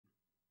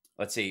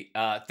Let's see.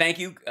 Thank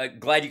you.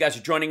 Glad you guys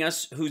are joining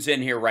us. Who's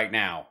in here right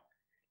now?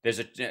 There's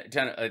a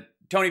ton of,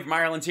 Tony from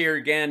Ireland's here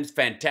again.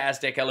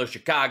 Fantastic. Hello,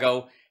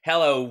 Chicago.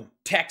 Hello,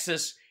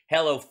 Texas.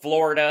 Hello,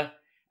 Florida.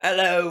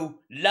 Hello,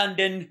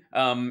 London.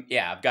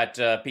 Yeah, I've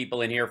got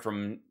people in here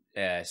from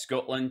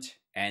Scotland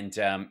and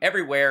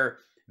everywhere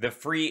the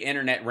free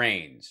internet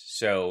reigns.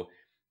 So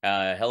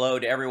hello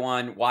to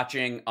everyone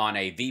watching on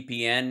a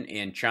VPN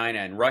in China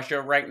and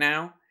Russia right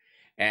now.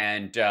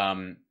 And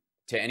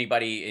to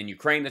anybody in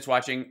Ukraine that's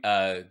watching,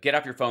 get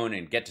off your phone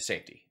and get to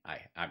safety.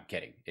 I'm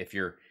kidding. If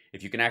you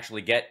can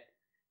actually get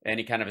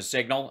any kind of a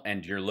signal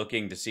and you're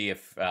looking to see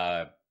if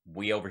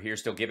we over here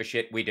still give a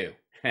shit, we do.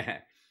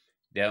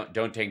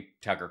 Don't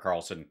take Tucker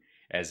Carlson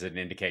as an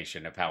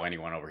indication of how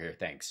anyone over here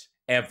thinks.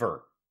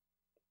 Ever.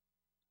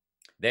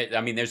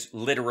 I mean, there's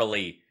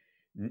literally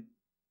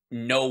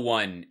no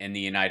one in the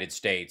United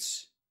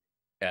States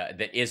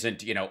that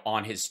isn't,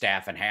 on his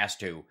staff and has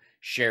to,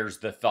 shares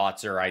the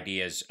thoughts or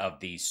ideas of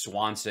the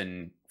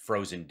Swanson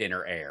frozen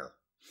dinner heir.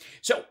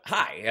 So,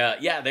 hi.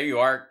 Yeah, there you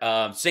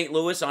are. St.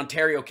 Louis,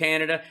 Ontario,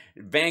 Canada,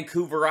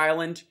 Vancouver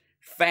Island,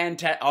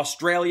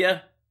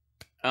 Australia,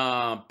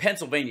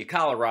 Pennsylvania,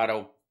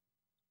 Colorado.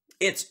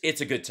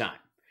 It's a good time.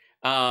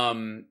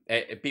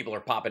 People are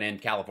popping in.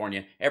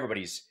 California.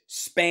 Everybody's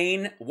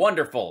Spain.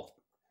 Wonderful.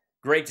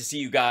 Great to see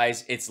you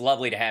guys. It's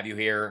lovely to have you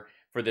here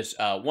for this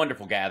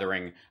wonderful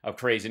gathering of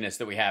craziness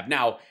that we have.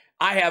 Now,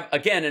 I have,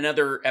 again,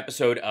 another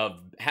episode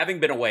of having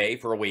been away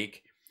for a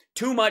week.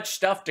 Too much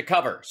stuff to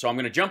cover. So I'm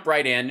going to jump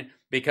right in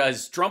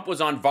because Trump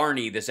was on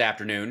Varneyed this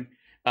afternoon,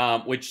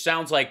 which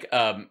sounds like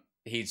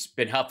he's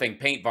been huffing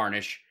paint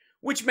varnish,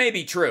 which may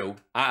be true,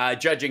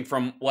 judging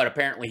from what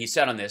apparently he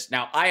said on this.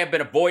 Now, I have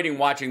been avoiding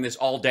watching this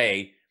all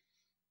day,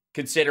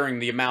 considering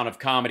the amount of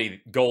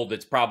comedy gold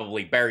that's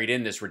probably buried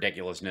in this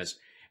ridiculousness.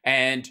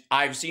 And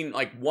I've seen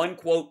like one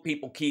quote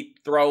people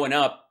keep throwing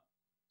up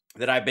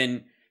that I've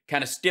been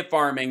kind of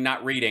stiff-arming,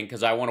 not reading,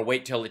 because I want to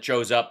wait till it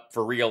shows up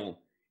for real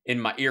in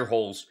my ear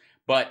holes.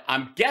 But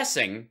I'm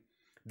guessing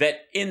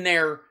that in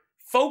their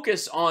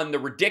focus on the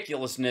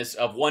ridiculousness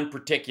of one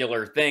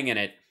particular thing in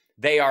it,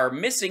 they are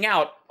missing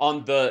out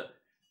on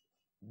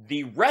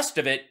the rest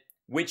of it,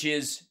 which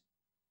is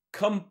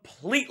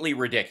completely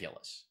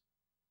ridiculous.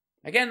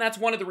 Again, that's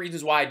one of the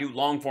reasons why I do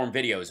long-form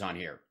videos on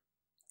here.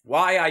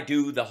 Why I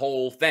do the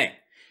whole thing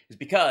is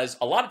because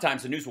a lot of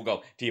times the news will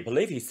go, do you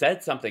believe he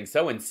said something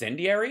so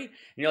incendiary? And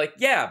you're like,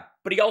 yeah,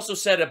 but he also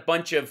said a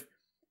bunch of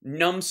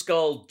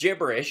numbskull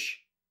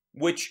gibberish,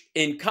 which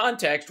in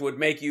context would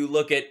make you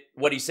look at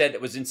what he said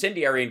that was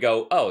incendiary and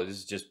go, oh, this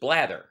is just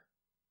blather.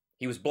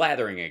 He was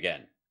blathering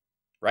again,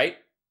 right?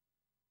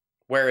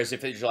 Whereas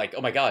if it's like,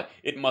 oh my God,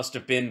 it must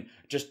have been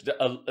just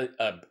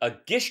a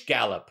gish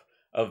gallop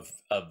of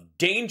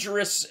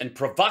dangerous and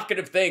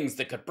provocative things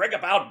that could bring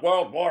about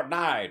World War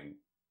IX.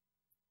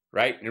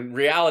 Right? In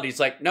reality, it's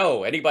like,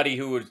 no, anybody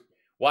who would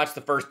watch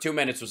the first 2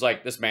 minutes was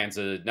like, this man's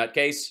a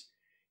nutcase.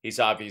 He's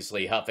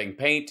obviously huffing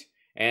paint,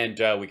 and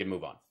we can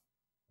move on.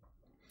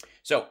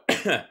 So,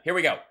 here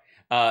we go.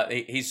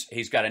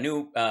 He's got a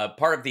new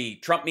part of the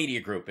Trump Media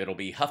Group. It'll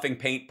be Huffing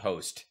Paint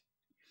Post.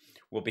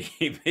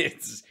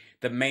 It's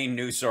the main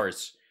news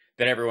source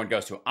that everyone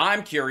goes to.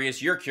 I'm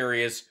curious. You're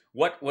curious.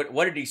 What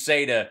did he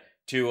say to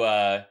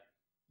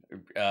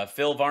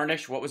Phil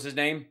Varnish? What was his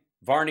name?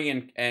 Varney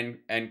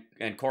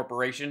and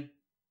Corporation.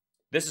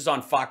 This is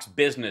on Fox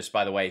Business,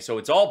 by the way, so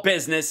it's all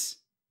business.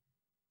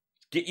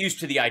 Get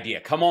used to the idea.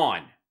 Come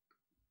on.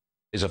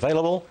 Is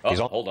available. Oh,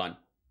 hold on.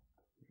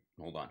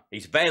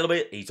 He's available.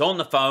 He's on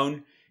the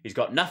phone. He's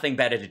got nothing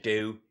better to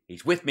do.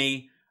 He's with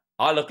me.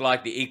 I look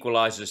like the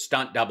Equalizer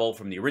stunt double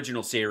from the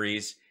original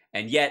series,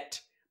 and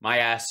yet my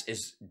ass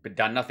has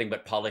done nothing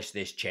but polish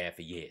this chair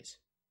for years.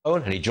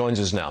 And he joins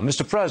us now.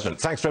 Mr. President,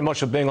 thanks very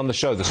much for being on the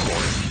show this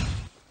morning.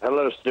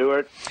 Hello,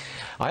 Stuart.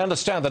 I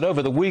understand that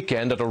over the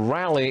weekend at a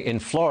rally in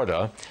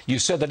Florida, you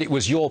said that it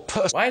was your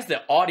personal... Why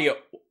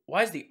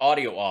is the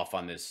audio off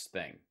on this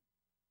thing?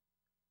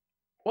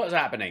 What's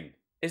happening?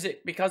 Is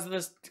it because of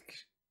this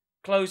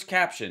closed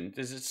caption?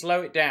 Does it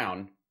slow it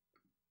down?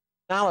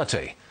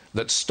 ...personality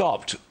that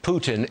stopped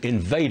Putin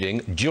invading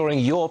during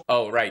your...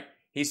 Oh, right.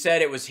 He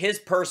said it was his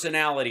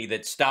personality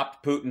that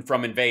stopped Putin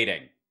from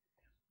invading.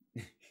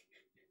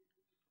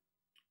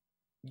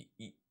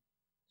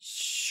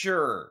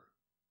 Sure.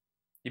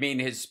 You mean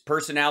his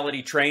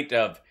personality trait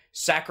of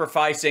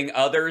sacrificing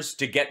others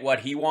to get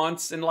what he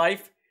wants in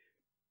life?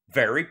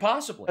 Very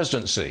possibly.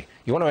 Presidency.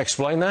 You want to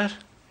explain that?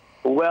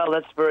 Well,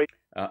 that's very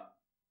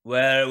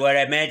Well, what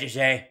I meant to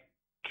say.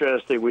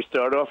 interesting. We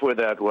start off with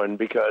that one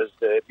because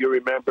if you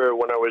remember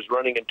when I was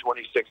running in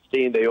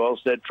 2016, they all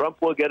said Trump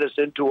will get us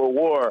into a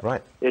war.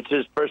 Right. It's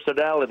his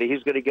personality.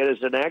 He's going to get us.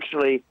 And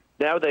actually,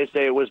 now they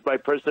say it was my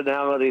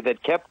personality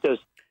that kept us.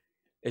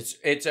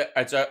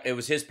 It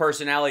was his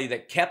personality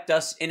that kept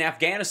us in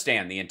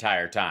Afghanistan the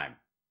entire time.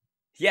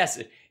 Yes,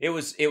 it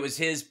was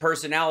his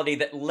personality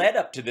that led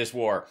up to this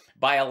war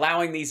by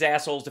allowing these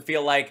assholes to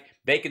feel like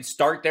they could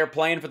start their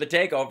plan for the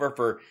takeover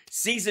for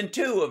season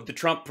 2 of the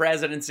Trump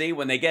presidency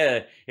when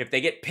if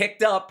they get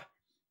picked up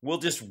we'll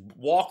just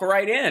walk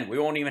right in. We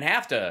won't even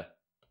have to.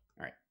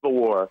 All right. The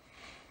war.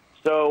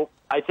 So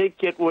I think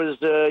it was,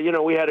 you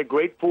know, we had a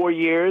great 4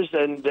 years,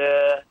 and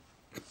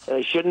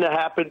it shouldn't have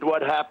happened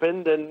what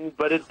happened,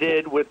 but it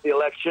did with the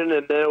election,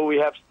 and now we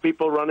have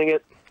people running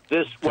it.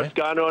 What's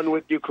gone on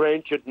with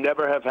Ukraine should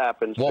never have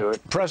happened,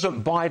 Stuart.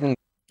 President Biden.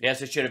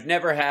 Yes, it should have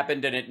never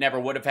happened, and it never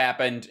would have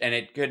happened, and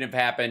it couldn't have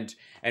happened,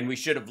 and we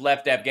should have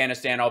left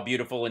Afghanistan all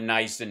beautiful and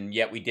nice, and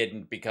yet we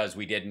didn't because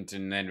we didn't,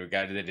 and then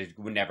it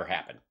would never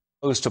happen.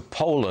 Goes to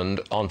Poland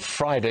on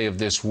Friday of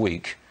this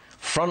week.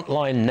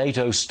 Frontline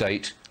NATO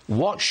state.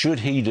 What should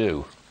he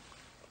do?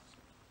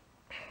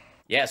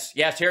 Yes,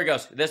 here it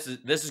goes. This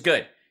is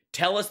good.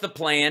 Tell us the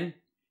plan.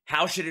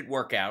 How should it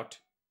work out?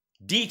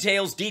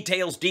 Details.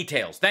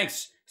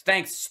 Thanks,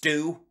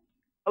 Stu.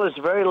 Well, it's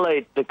very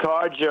late. The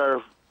cards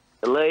are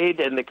laid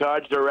and the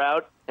cards are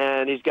out,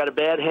 and he's got a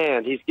bad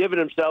hand. He's given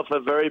himself a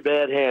very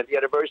bad hand. He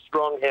had a very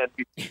strong hand.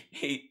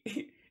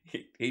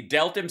 He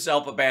dealt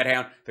himself a bad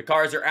hand. The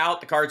cards are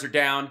out. The cards are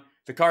down.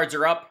 The cards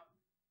are up.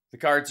 The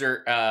cards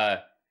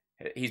are.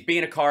 He's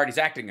being a card. He's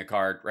acting a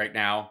card right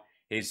now.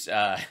 He's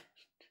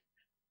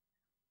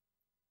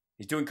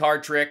doing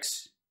card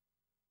tricks.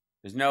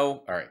 There's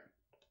no. All right.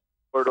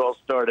 Where it all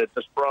started,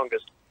 the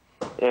strongest,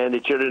 and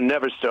it should have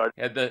never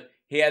started.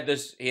 He had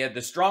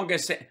the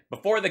strongest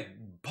before the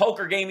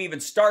poker game even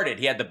started.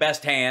 He had the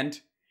best hand,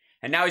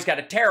 and now he's got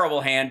a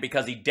terrible hand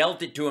because he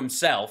dealt it to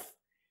himself.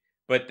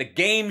 But the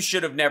game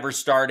should have never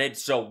started.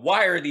 So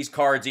why are these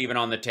cards even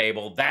on the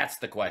table? That's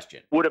the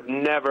question. Would have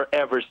never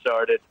ever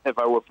started if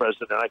I were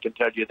president. I can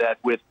tell you that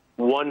with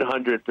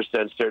 100%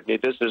 certainty.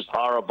 This is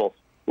horrible.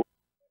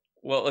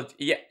 Well,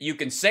 yeah, you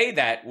can say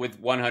that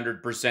with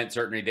 100%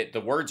 certainty that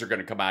the words are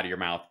going to come out of your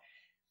mouth.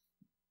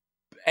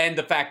 And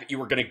the fact that you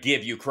were going to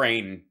give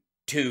Ukraine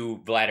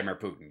to Vladimir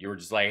Putin. You were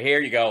just like, here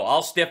you go.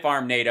 I'll stiff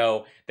arm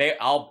NATO.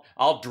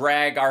 I'll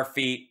drag our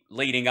feet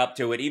leading up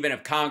to it. Even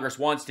if Congress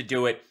wants to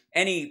do it,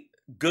 any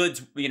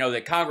goods, you know,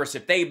 that Congress,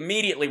 if they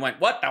immediately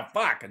went, what the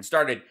fuck? And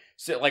started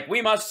like,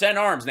 we must send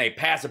arms, and they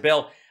pass a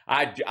bill,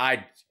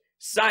 I'd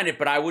sign it,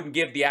 but I wouldn't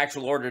give the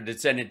actual order to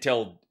send it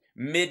till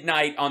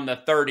midnight on the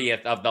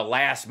 30th of the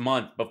last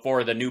month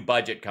before the new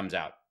budget comes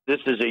out. This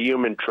is a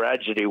human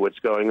tragedy, what's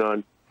going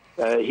on.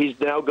 He's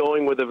now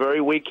going with a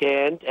very weak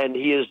hand, and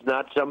he is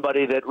not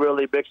somebody that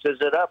really mixes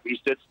it up. He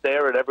sits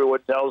there, and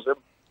everyone tells him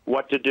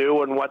what to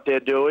do and what they're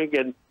doing,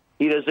 and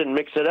he doesn't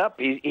mix it up.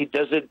 He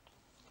doesn't.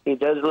 He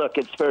does. Look,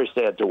 it's very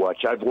sad to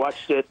watch. I've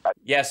watched it.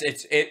 Yes,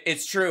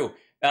 it's true.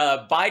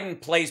 Biden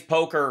plays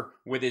poker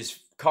with his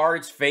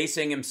cards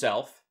facing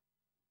himself.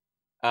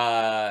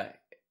 And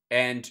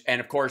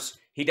of course,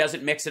 he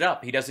doesn't mix it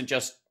up. He doesn't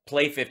just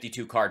play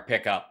 52 card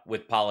pickup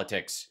with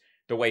politics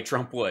the way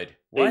Trump would.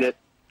 What?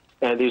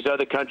 And these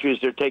other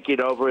countries are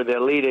taking over and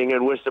they're leading,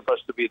 and we're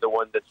supposed to be the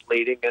one that's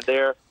leading, and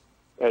they're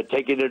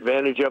taking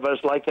advantage of us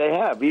like they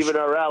have. Even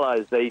our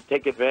allies, they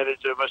take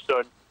advantage of us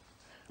on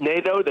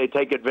NATO. They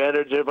take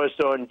advantage of us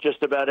on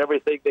just about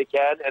everything they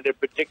can, and in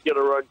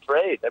particular on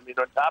trade. I mean,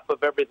 on top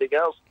of everything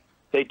else,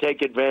 they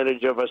take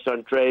advantage of us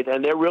on trade,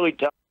 and they're really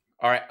tough.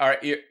 All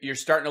right. You're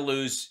starting to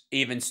lose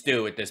even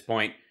Stu at this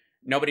point.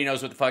 Nobody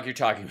knows what the fuck you're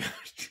talking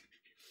about.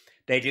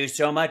 They do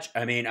so much.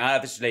 I mean,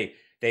 obviously,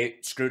 they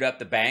screwed up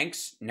the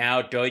banks.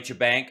 Now Deutsche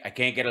Bank, I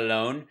can't get a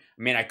loan.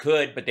 I mean, I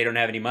could, but they don't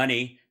have any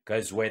money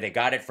because where they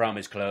got it from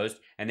is closed,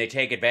 and they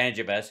take advantage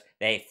of us.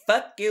 They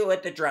fuck you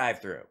at the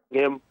drive-thru.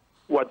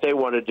 What they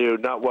want to do,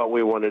 not what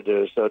we want to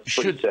do. So it's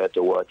pretty sad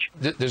to watch.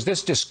 There's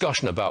this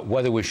discussion about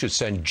whether we should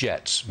send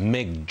jets,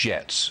 MiG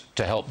jets,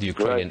 to help the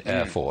Ukrainian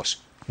Air Force.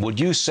 Would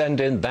you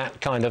send in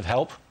that kind of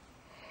help?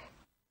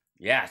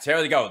 Yeah, so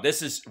there we go.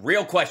 This is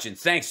real question.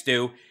 Thanks,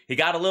 Stu. He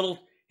got a little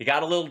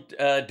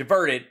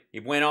diverted.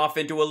 He went off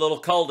into a little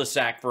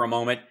cul-de-sac for a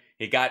moment.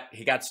 He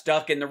got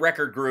stuck in the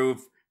record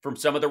groove from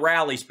some of the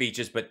rally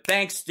speeches. But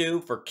thanks, Stu,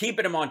 for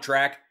keeping him on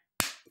track.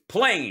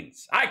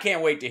 Planes. I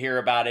can't wait to hear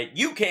about it.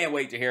 You can't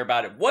wait to hear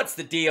about it. What's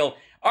the deal?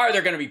 Are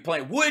there going to be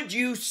planes? Would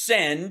you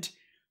send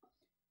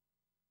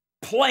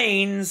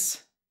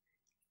planes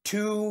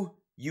to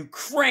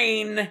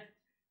Ukraine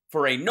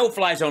for a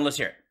no-fly zone? Let's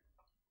hear it.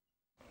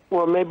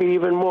 Well, maybe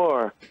even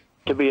more,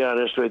 to be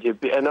honest with you.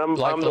 And I'm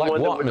the one what,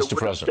 that Mr. would have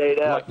President?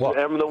 stayed out. Like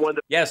I'm the one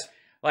that... Yes,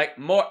 like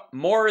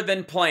more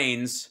than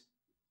planes.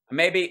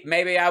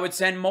 Maybe I would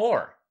send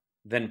more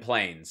than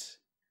planes.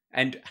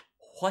 And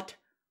what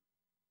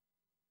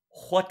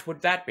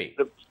would that be?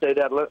 Stayed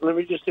out. Let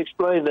me just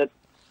explain that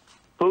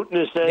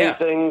Putin is saying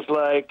things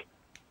like,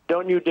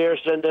 don't you dare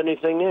send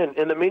anything in.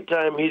 In the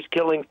meantime, he's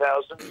killing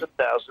thousands and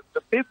thousands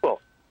of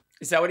people.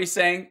 Is that what he's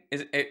saying?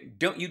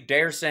 Don't you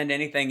dare send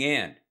anything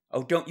in.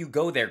 Oh, don't you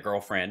go there,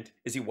 girlfriend.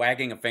 Is he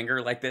wagging a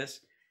finger like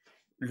this?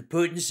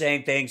 Putin's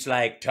saying things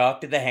like,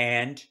 talk to the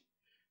hand,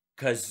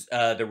 because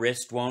the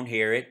wrist won't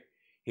hear it.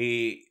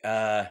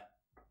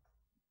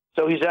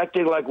 So he's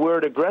acting like we're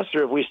an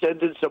aggressor if we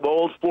send in some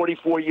old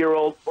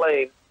 44-year-old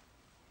plane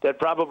that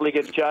probably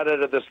gets shot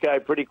out of the sky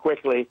pretty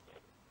quickly,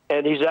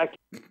 and he's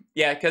acting...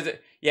 Yeah,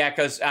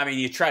 because, I mean,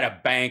 you try to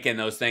bank in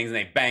those things, and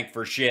they bank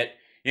for shit.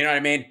 You know what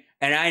I mean?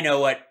 And I know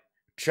what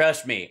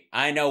Trust me,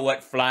 I know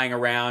what flying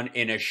around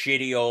in a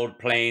shitty old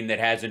plane that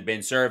hasn't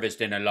been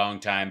serviced in a long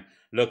time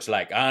looks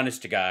like.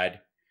 Honest to God.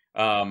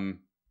 I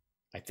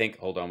think,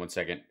 hold on one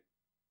second.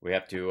 We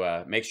have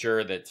to make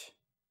sure that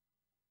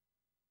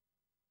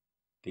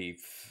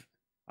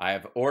I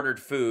have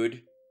ordered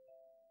food.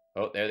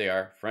 Oh, there they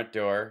are. Front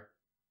door.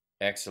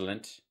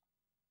 Excellent.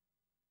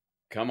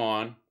 Come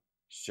on.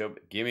 So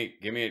give me,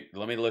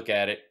 let me look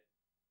at it.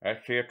 I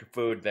see the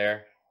food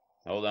there.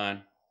 Hold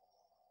on.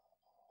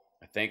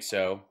 I think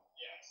so.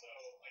 Yeah, so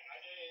like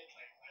I did,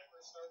 like when I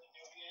first started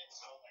doing it,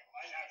 so like my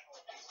natural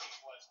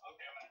instinct was,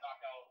 okay, I'm gonna knock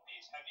out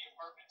these heavy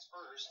apartments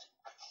first.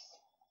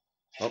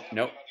 Oh,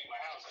 nope. I'm gonna do my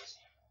houses.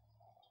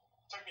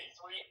 It took me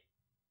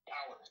 3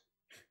 hours.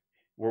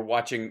 We're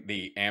watching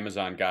the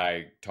Amazon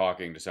guy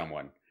talking to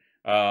someone.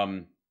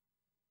 Let's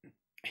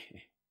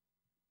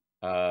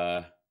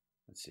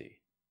see.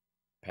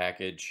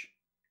 Package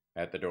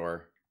at the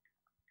door.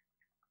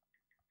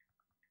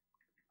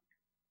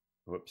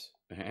 Whoops.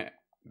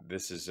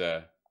 This is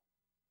package,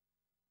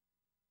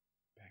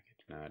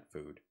 not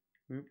food.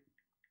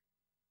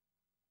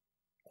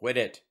 Quit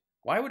it.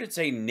 Why would it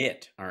say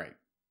knit? All right.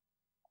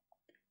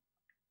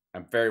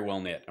 I'm very well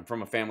knit. I'm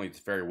from a family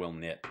that's very well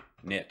knit.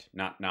 Knit,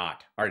 not.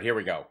 All right, here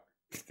we go.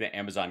 The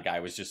Amazon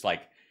guy was just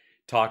like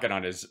talking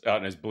on his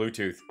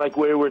Bluetooth. Like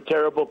we were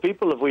terrible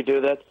people if we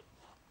do that.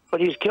 But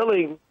he's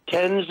killing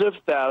tens of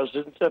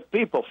thousands of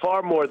people,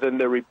 far more than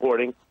they're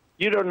reporting.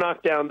 You don't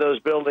knock down those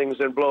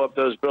buildings and blow up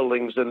those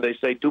buildings and they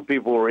say 2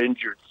 people were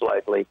injured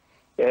slightly.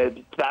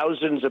 And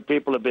thousands of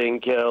people are being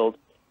killed.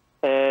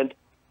 And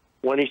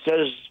when he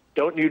says,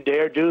 don't you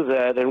dare do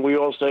that, and we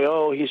all say,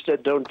 oh, he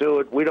said don't do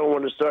it, we don't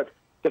want to start.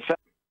 He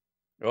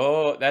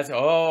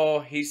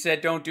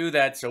said don't do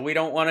that, so we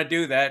don't want to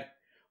do that.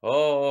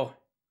 Oh,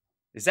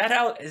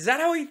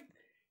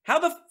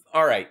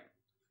 all right.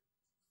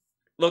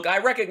 Look, I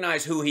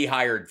recognize who he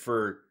hired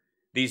for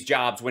these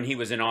jobs when he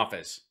was in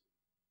office.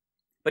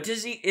 But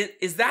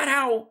is that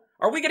how,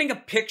 are we getting a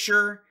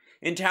picture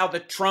into how the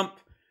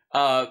Trump,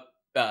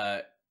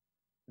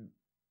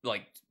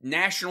 like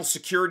national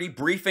security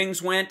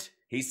briefings went?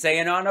 He's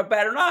saying, oh, no,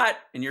 better not.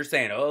 And you're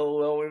saying,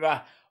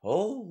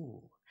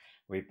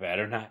 we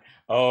better not.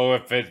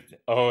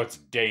 It's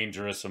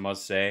dangerous, I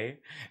must say.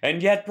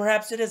 And yet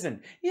perhaps it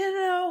isn't, Is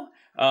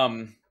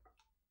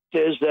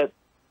that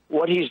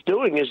what he's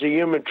doing is a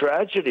human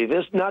tragedy.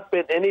 There's not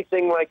been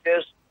anything like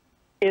this,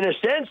 in a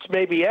sense,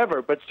 maybe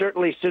ever, but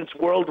certainly since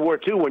World War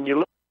II, when you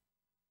look.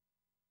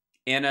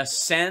 In a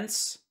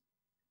sense,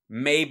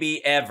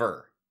 maybe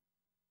ever.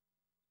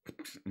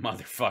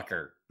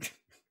 Motherfucker.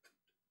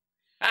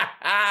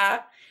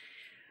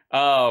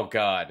 Oh,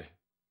 God.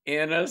 We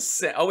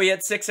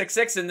had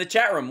 666 in the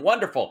chat room.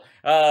 Wonderful.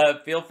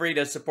 Feel free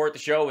to support the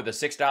show with a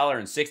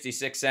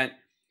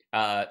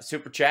 $6.66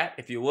 super chat,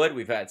 if you would.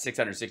 We've had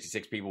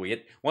 666 people.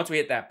 Once we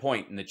hit that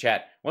point in the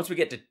chat, once we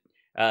get to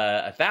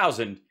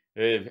 1,000,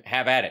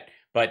 have at it.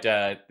 But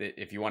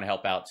if you want to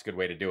help out, it's a good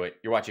way to do it.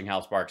 You're watching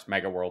Hal Sparks,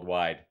 Mega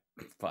Worldwide.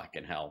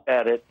 Fucking hell.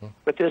 At it,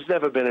 but there's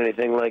never been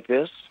anything like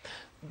this.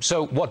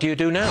 So what do you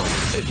do now?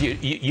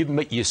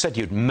 You said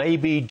you'd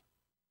maybe.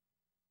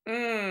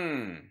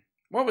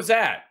 What was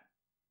that?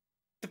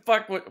 The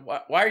fuck?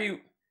 Why are you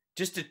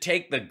just to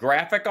take the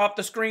graphic off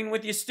the screen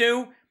with you,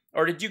 Stu?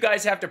 Or did you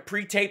guys have to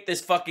pre-tape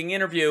this fucking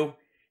interview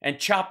and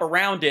chop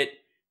around it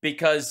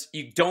because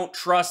you don't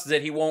trust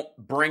that he won't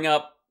bring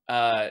up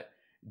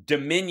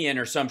Dominion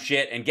or some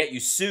shit and get you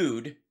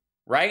sued,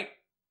 right?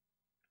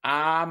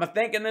 I'm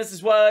thinking this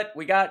is what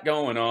we got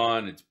going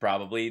on. It's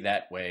probably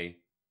that way.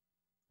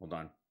 Hold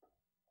on.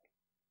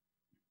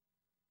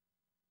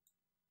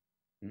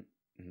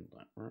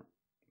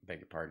 Beg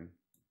your pardon.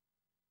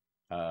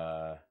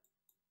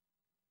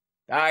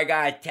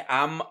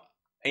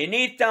 You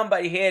need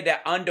somebody here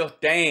that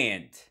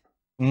understands.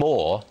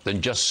 More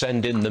than just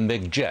send in the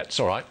MiG jets,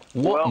 all right?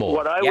 What more?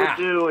 What I would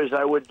do is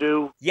I would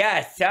do.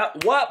 Yes,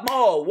 what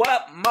more?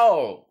 What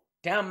more?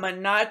 Tell me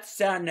not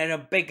son that a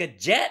bigger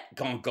jet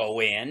gonna go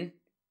in,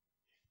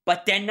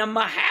 but then it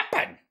might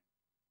happen.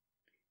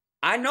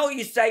 I know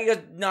you say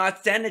you're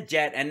not send a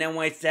jet, and then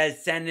when it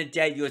says send a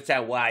jet, you say,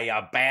 well, you're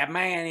a bad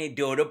man, you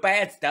do the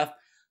bad stuff,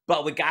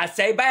 but we gotta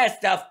say bad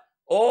stuff.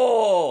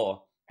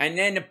 Oh, and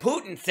then the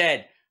Putin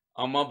said,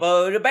 I'm gonna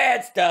do the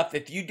bad stuff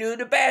if you do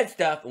the bad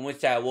stuff. And we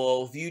say,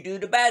 well, if you do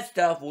the bad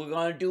stuff, we're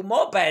gonna do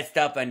more bad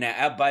stuff, and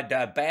but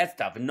the bad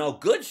stuff and no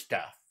good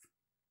stuff.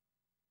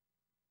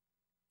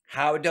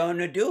 How don't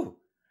you do?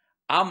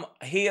 I'm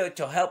here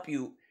to help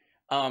you.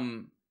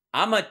 I'm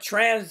gonna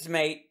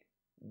transmit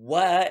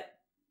what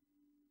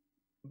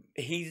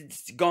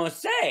he's gonna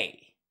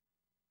say,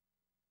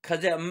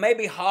 cause it may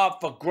be hard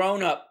for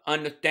grown-up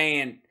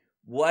understand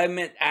what I'm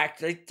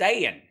actually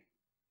saying.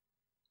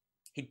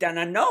 He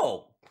doesn't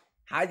know.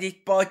 How's he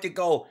supposed to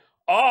go,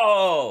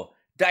 oh,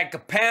 like a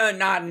parent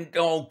not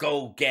don't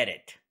go get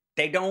it.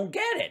 They don't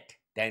get it.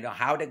 They know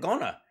how they're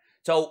gonna.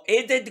 So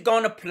is it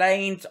gonna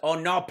planes or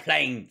no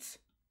planes?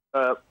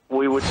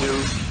 We would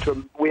do,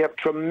 we have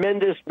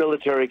tremendous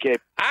military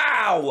capability.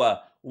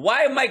 Ow!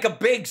 Why make a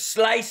big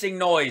slicing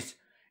noise?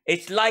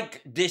 It's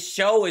like this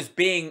show is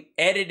being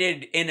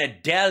edited in a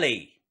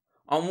deli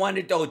on one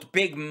of those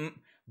big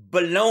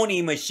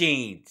bologna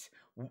machines.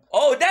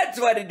 Oh, that's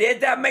what it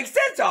is. That makes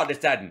sense all of a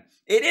sudden.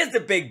 It is a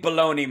big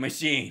bologna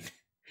machine.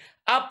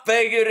 I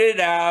figured it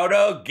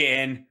out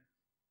again.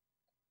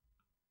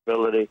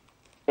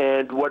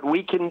 And what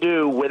we can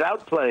do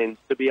without planes,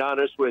 to be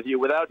honest with you,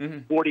 without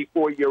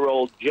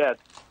 44-year-old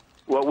jets,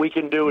 what we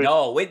can do is...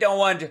 No, we don't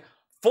want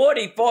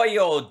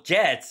 44-year-old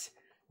jets.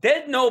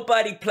 There's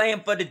nobody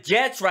playing for the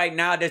Jets right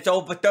now that's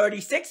over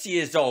 36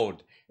 years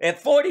old.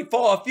 At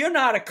 44, if you're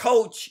not a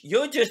coach,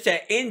 you're just an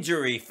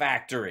injury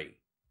factory.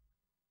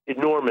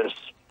 Enormous.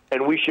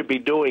 And we should be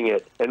doing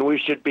it. And we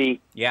should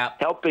be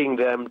helping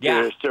them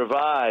to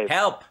survive.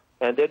 Help.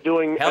 And they're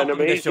doing an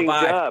amazing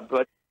job.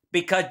 But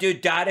because you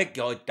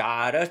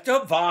gotta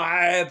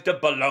survive the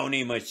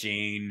bologna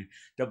machine.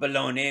 The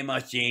bologna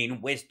machine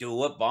with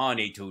Stuart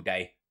Varney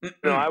today.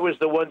 No, I was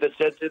the one that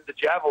sent in the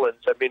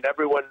javelins. I mean,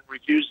 everyone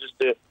refuses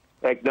to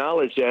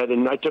acknowledge that,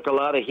 and I took a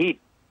lot of heat.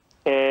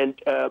 And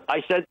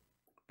I said...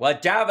 Well,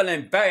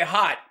 javelin, very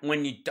hot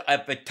when you,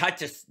 if it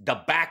touches the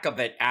back of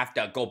it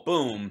after go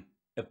boom,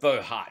 it's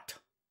very hot.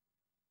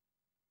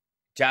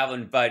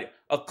 Javelin, but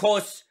of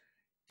course,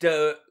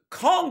 the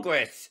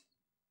Congress,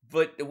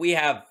 but we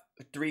have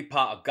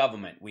three-part of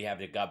government. We have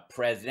the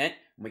president,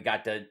 we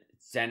got the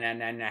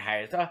Senate and the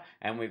House,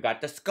 and we've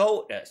got the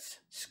SCOFUS.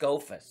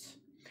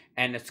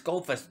 And the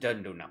SCOFUS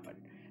doesn't do nothing.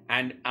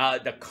 And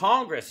the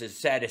Congress has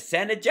said to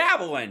send the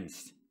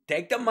javelins.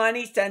 Take the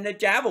money, send the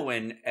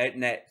javelin,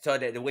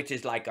 which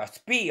is like a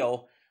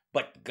spiel,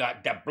 but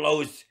that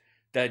blows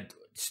the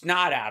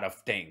snot out of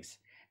things.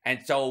 And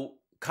so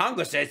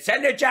Congress said,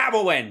 send the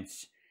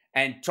javelins.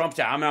 And Trump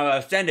said, I'm not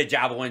going to send the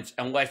javelins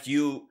unless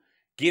you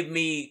give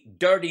me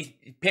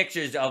dirty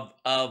pictures of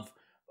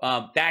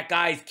that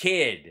guy's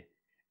kid,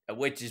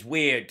 which is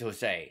weird to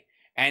say.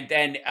 And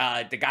then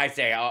the guy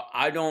say,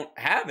 I don't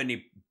have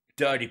any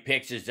dirty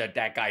pictures of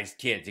that guy's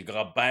kids. He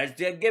goes, but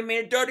give me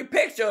a dirty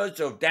pictures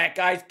of that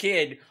guy's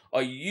kid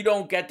or you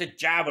don't get the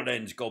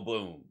javelins go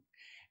boom.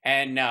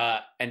 And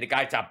the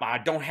guy said, but I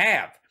don't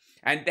have.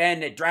 And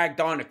then it dragged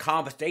on, the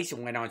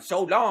conversation went on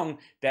so long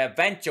that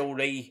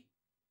eventually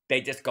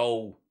they just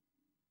go,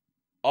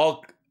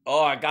 oh,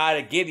 I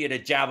gotta give you the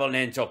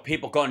javelins so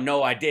people gonna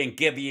know I didn't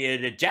give you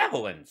the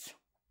javelins.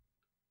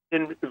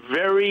 And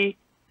very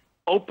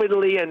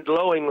openly and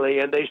glowingly,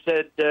 and they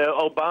said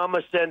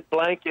Obama sent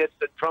blankets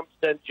and Trump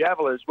sent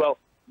javelins. Well,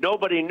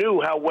 nobody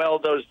knew how well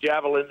those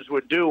javelins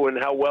would do and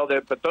how well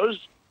but those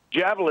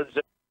javelins...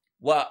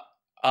 Well,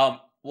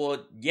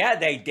 yeah,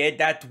 they did.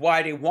 That's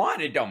why they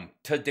wanted them.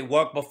 Because they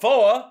worked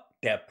before,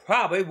 they'll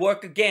probably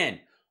work again.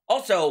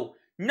 Also,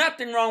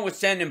 nothing wrong with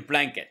sending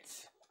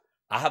blankets.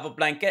 I have a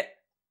blanket.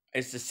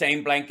 It's the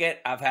same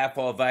blanket I've had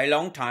for a very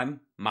long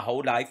time, my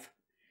whole life.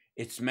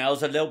 It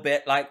smells a little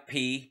bit like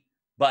pee,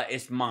 but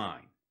it's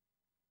mine.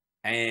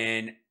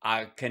 And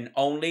I can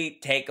only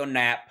take a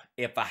nap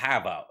if I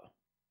have a.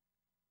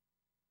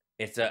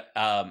 It's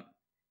a,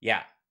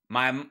 yeah.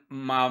 My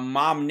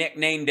mom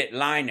nicknamed it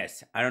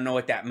Linus. I don't know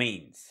what that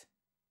means.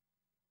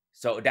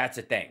 So that's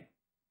the thing.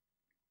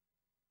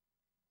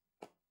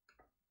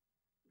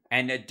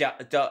 And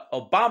the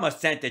Obama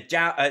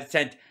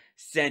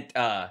sent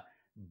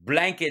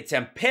blankets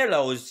and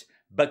pillows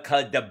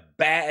because the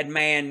bad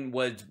man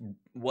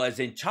was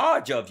in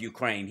charge of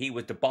Ukraine. He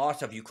was the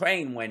boss of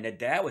Ukraine when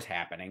that was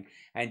happening.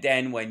 And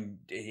then when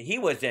he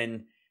was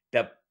in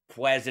the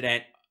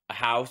president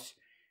house,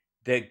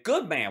 the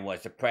good man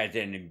was the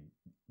president of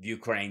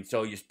Ukraine.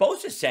 So you're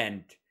supposed to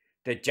send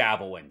the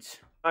javelins.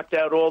 Knocked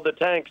out all the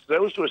tanks.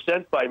 Those were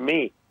sent by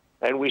me,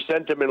 and we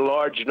sent them in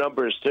large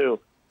numbers too.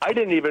 I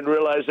didn't even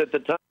realize at the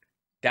time.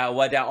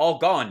 They're all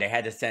gone. They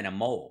had to send them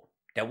more.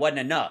 There wasn't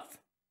enough.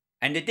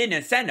 And they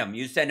didn't send them.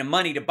 You send them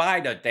money to buy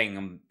the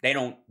thing. They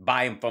don't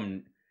buy them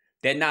from...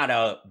 They're not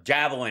a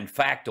javelin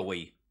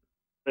factory.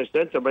 I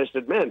sent them. I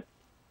said, man,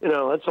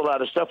 that's a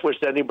lot of stuff we're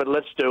sending, but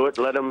let's do it.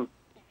 Let them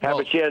have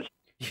a chance.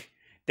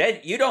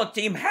 You don't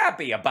seem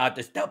happy about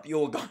the stuff you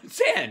were going to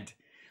send.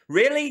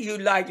 Really? You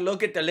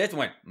look at the list and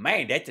went,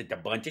 man, that's just a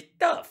bunch of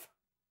stuff.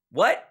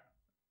 What?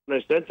 And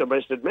I sent them.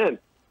 I said, man,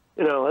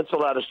 that's a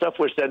lot of stuff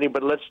we're sending,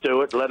 but let's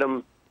do it. Let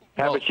them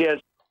have a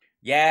chance.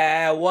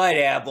 Yeah,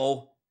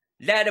 whatever.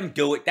 Let them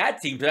do it.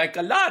 That seems like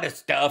a lot of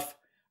stuff.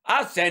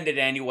 I'll send it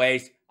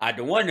anyways. I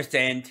don't want to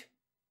send.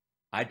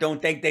 I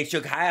don't think they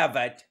should have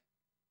it.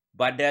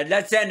 But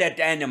let's send it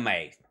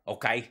anyway,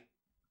 okay?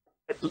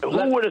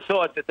 Who would have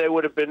thought that they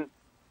would have been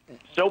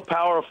so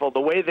powerful,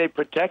 the way they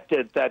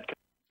protected that?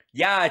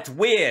 Yeah, it's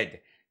weird.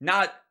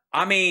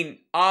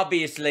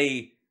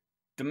 Obviously,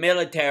 the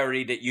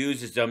military that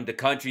uses them, the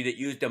country that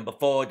used them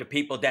before, the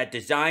people that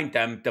designed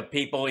them, the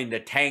people in the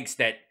tanks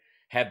that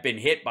have been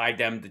hit by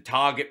them, the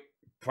target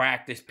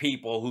practice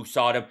people who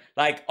saw them,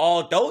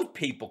 all those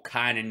people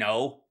kind of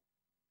know.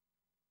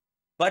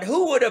 But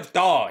who would have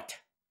thought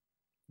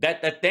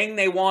that the thing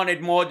they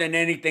wanted more than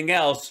anything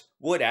else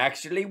would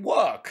actually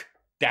work?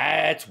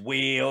 That's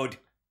weird.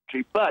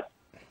 But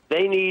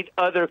they need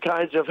other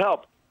kinds of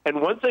help.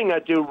 And one thing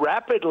I'd do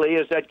rapidly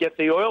is I'd get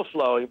the oil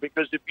flowing,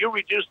 because if you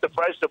reduce the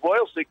price of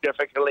oil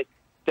significantly,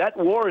 that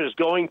war is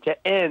going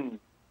to end.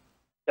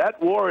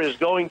 That war is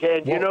going to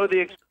end. You know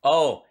the...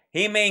 Oh,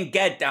 he mean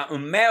get the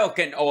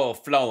American oil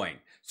flowing.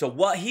 So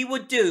what he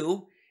would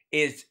do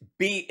is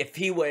if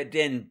he was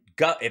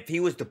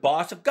the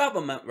boss of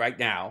government right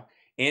now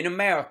in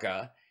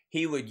America,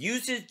 he would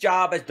use his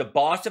job as the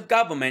boss of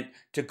government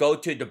to go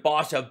to the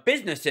boss of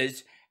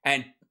businesses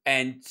and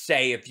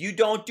say, if you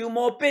don't do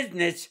more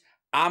business,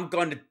 I'm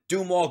going to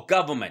do more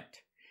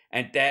government.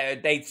 And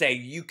they'd say,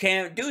 you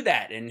can't do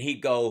that. And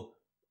he'd go,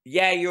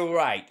 yeah, you're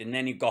right. And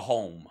then he'd go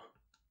home.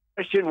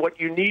 What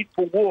you need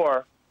for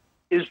war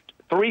is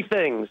three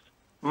things: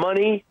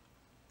 money,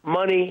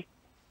 money,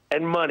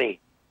 and money.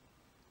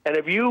 And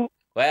if you...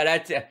 Well,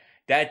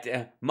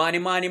 that's money,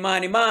 money,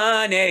 money,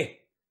 money.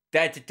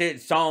 That's the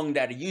song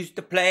that I used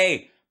to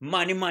play.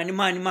 Money, money,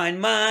 money, money,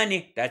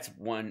 money. That's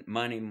one.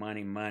 Money,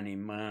 money, money,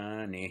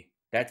 money.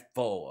 That's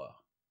four.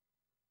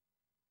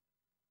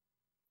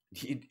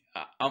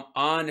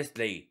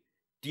 Honestly,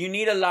 do you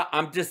need a lot?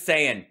 I'm just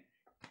saying,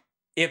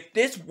 if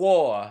this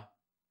war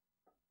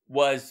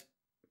was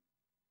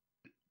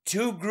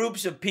two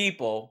groups of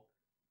people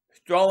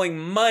throwing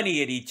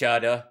money at each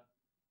other,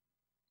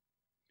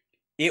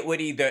 it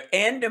would either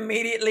end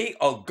immediately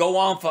or go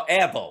on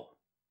forever.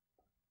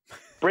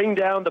 Bring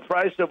down the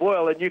price of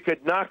oil, and you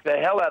could knock the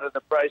hell out of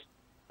the price.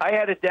 I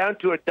had it down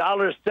to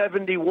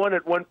 $1.71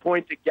 at one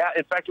point.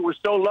 In fact, it was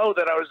so low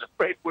that I was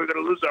afraid we were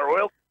going to lose our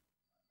oil.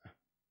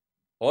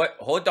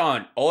 Hold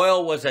on.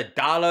 Oil was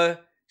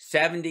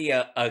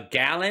 $1.70 a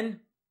gallon?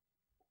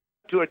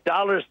 To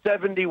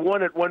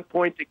 $1.71 at one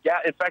point.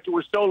 In fact, it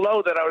was so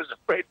low that I was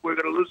afraid we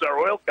were going to lose our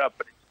oil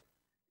company.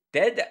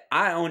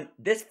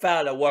 This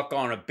fella work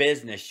on a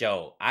business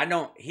show.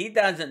 He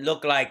doesn't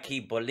look like he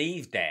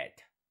believes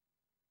that.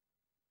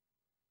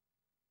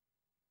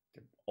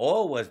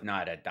 Oil was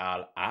not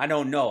 $1. I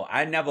don't know.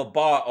 I never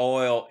bought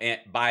oil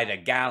by the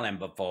gallon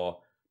before.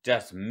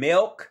 Just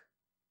milk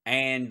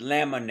and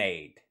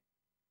lemonade.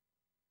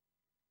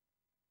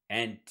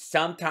 And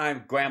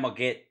sometimes Grandma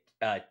get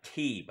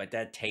tea, but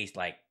that tastes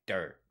like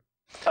dirt.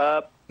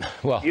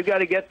 Well, you got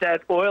to get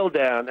that oil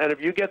down. And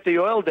if you get the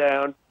oil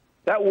down,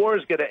 that war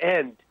is going to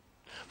end.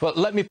 Well,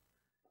 let me...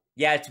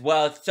 Yes,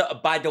 well, so,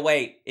 by the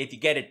way, if you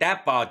get it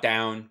that far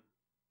down,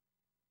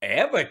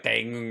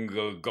 everything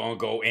gonna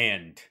go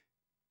end.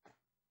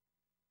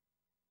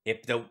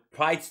 If the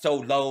price so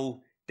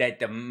low that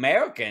the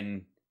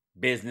American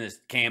business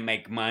can't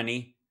make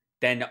money,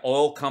 then the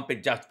oil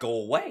company just go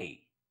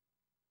away.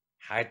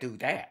 How do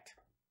that?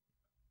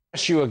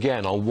 Ask you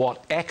again on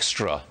what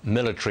extra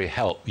military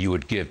help you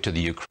would give to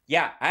the Ukraine.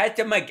 Yeah, I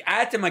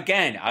asked him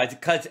again,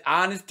 because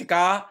honest to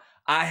God,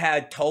 I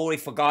had totally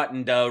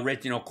forgotten the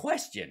original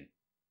question.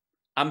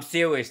 I'm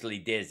seriously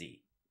dizzy.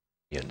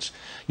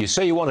 You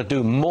say you want to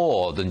do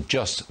more than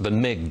just the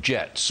MiG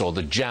jets or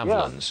the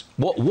javelins.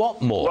 Yeah.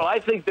 What more? Well,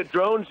 I think the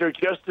drones are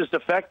just as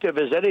effective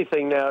as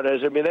anything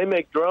nowadays. I mean, they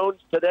make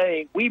drones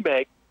today. We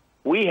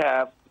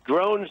have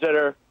drones that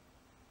are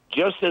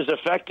just as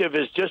effective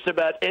as just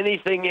about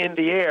anything in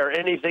the air,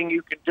 anything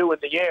you can do in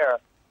the air.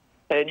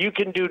 And you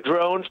can do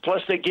drones,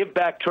 plus they give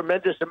back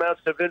tremendous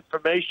amounts of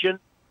information,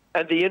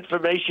 and the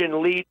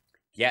information leads.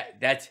 Yeah,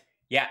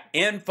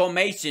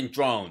 information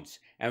drones.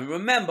 And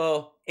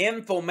remember,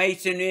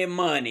 information is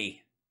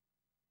money.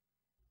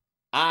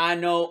 I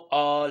know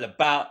all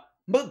about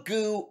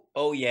Magoo.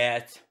 Oh,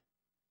 yes.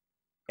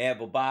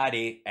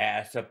 Everybody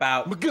asks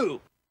about Magoo.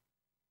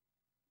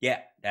 Yeah,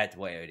 that's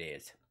where it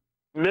is.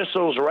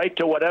 Missiles right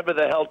to whatever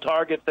the hell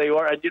target they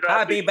are. And you don't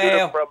have to shoot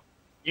them from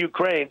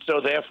Ukraine, so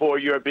therefore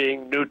you're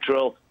being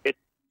neutral.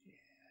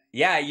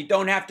 Yeah, you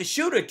don't have to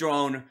shoot a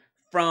drone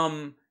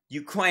from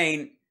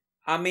Ukraine.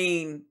 I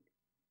mean,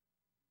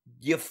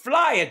 you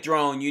fly a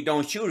drone, you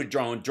don't shoot a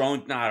drone.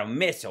 Drone's not a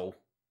missile.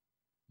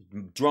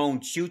 Drone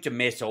shoots a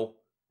missile.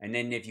 And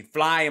then if you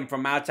fly them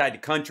from outside the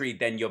country,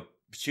 then you're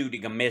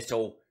shooting a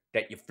missile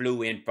that you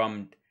flew in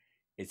from.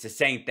 It's the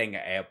same thing,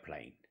 an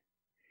airplane.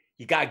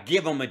 You got to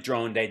give them a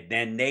drone,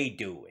 then they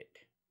do it.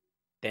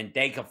 Then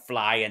they can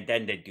fly, and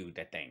then they do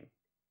the thing.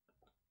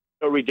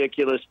 So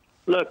ridiculous.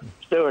 Look,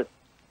 Stuart,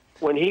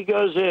 when he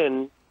goes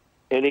in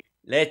and he...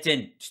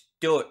 Listen,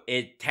 Stuart,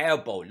 it's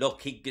terrible.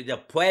 Look,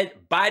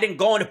 Biden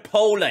going to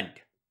Poland.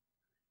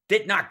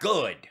 Did not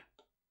good.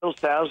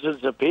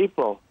 Thousands of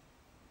people.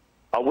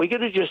 Are we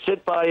going to just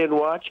sit by and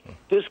watch?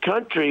 This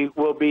country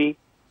will be,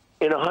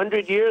 in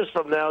 100 years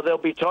from now, they'll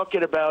be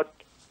talking about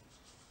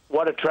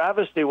what a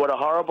travesty, what a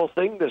horrible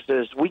thing this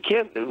is. We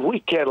can't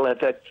let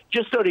that,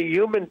 just on a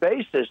human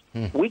basis,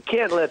 we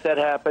can't let that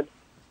happen.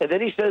 And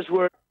then he says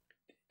we're...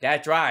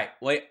 That's right.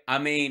 I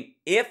mean,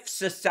 if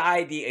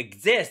society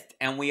exists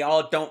and we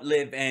all don't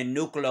live in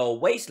nuclear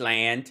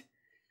wasteland,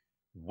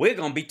 we're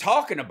going to be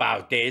talking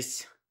about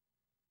this.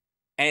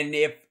 And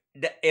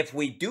if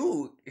we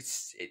do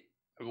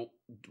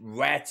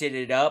ratchet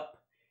it up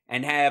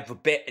and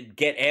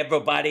get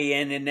everybody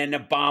in and then the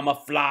bomber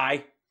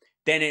fly,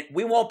 then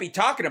we won't be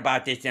talking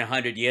about this in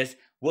 100 years.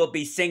 will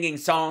be singing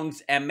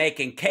songs and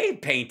making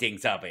cave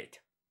paintings of it,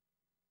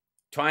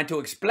 trying to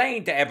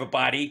explain to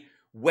everybody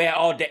where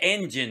all the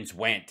engines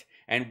went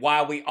and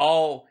why we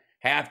all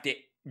have to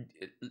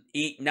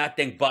eat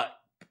nothing but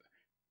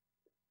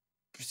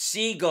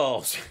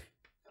seagulls.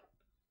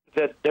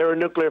 That they're a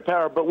nuclear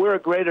power, but we're a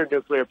greater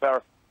nuclear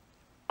power.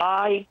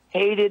 I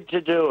hated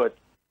to do it.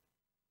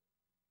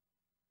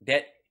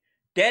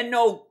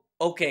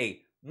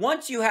 Okay,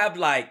 once you have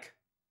like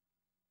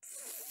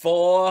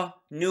 4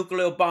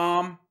 nuclear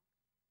bomb,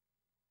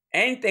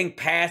 anything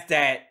past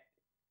that,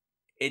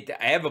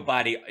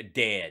 everybody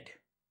dead.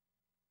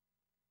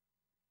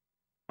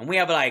 And we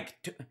have like,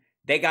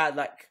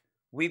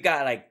 we've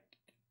got like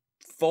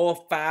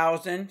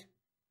 4,000,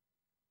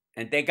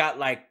 and they got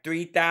like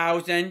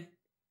 3,000,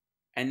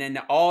 and then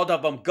all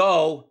of them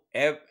go,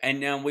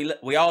 and then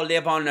we all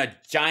live on a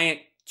giant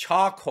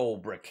charcoal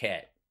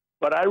briquette.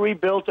 But I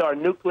rebuilt our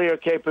nuclear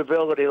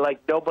capability like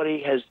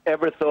nobody has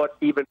ever thought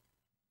even.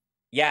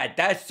 Yeah,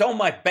 that's so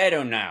much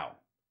better now.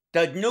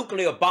 The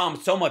nuclear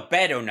bomb's so much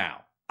better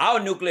now. Our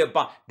nuclear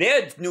bomb,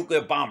 their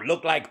nuclear bomb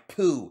look like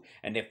poo,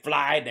 and they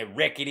fly, they're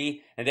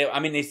rickety, and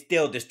they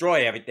still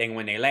destroy everything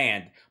when they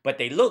land, but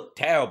they look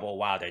terrible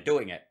while they're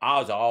doing it.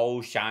 Ours are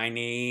all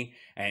shiny,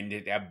 and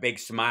they have a big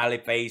smiley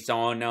face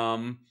on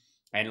them,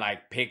 and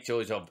like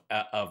pictures of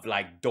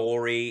like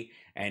Dory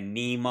and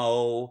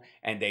Nemo,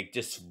 and they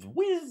just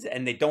whiz,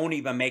 and they don't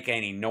even make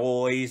any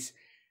noise.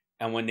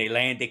 And when they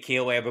land, they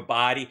kill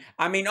everybody.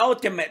 I mean,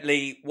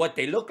 ultimately, what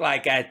they look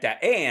like at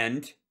the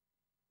end,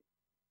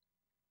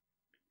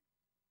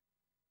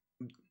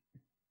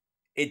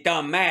 it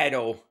doesn't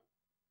matter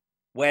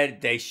whether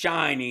they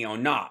shiny or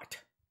not.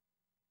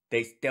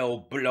 They still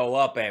blow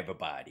up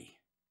everybody.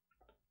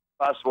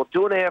 Possible.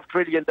 $2.5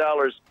 trillion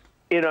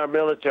in our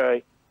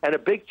military, and a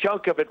big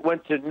chunk of it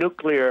went to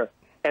nuclear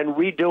and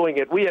redoing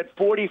it. We had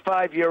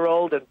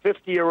 45-year-old and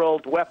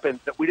 50-year-old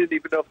weapons that we didn't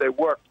even know if they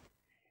worked.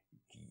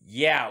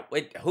 Yeah,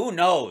 who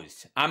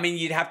knows? I mean,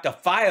 you'd have to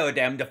fire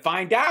them to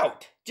find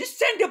out. Just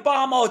send the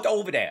bombers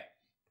over there.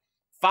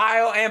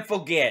 Fire and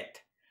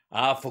forget.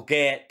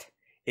 Forget.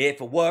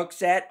 If it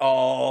works at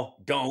all,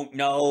 don't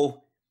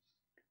know.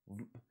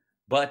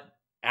 But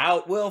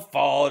out will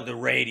fall the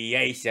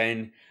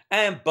radiation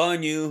and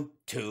burn you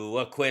to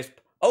a crisp.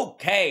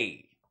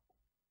 Okay.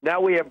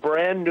 Now we have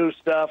brand new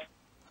stuff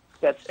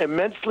that's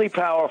immensely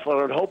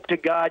powerful, and hope to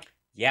God.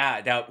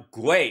 Yeah, they're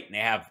great.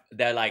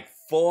 They're like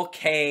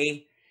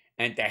 4K,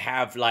 and they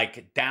have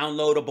like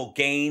downloadable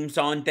games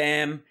on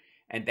them,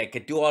 and they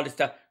could do all this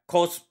stuff. Of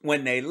course,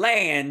 when they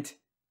land,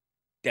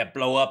 they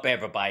blow up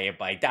everybody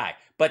die.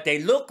 But they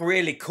look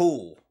really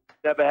cool.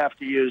 Never have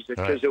to use it,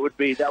 because that would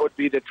be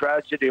the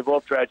tragedy of all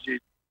tragedies.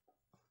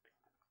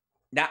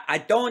 Now,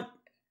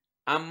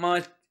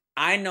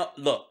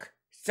 look,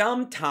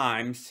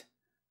 sometimes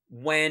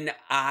when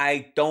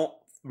I don't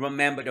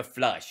remember to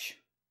flush,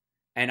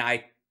 and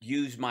I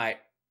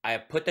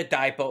put the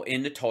diaper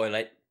in the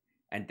toilet,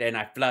 and then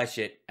I flush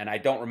it, and I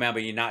don't remember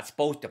you're not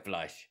supposed to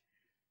flush,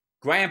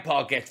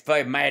 Grandpa gets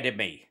very mad at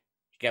me.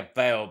 He gets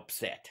very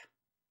upset.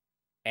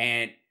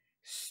 And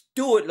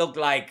Stuart looked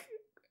like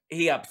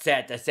he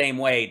upset the same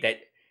way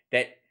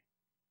that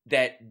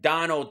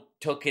Donald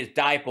took his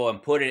diaper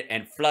and put it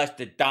and flushed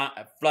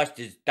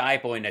his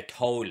diaper in the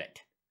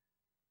toilet.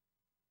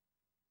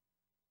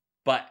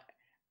 But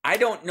I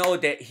don't know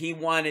that he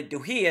wanted to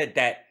hear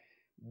that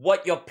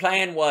what your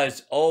plan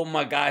was. Oh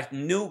my gosh,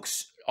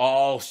 nukes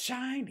all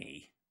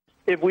shiny.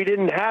 If we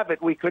didn't have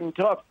it, we couldn't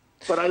talk.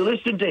 But I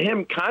listened to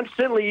him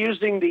constantly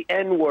using the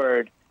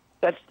N-word.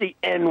 That's the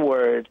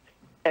N-word.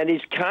 And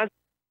he's constantly...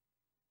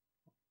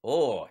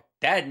 Oh,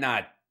 that's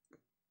not...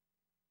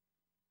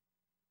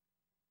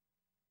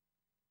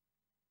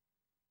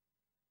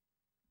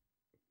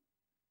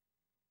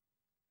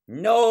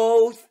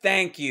 No,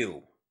 thank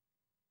you.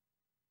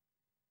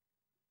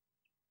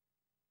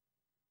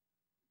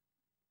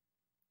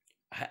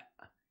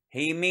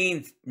 He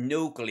means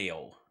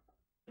nuclear.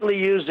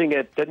 Using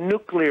it, the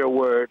nuclear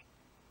word,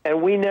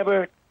 and we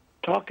never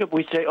talk.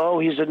 We say, "Oh,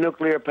 he's a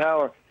nuclear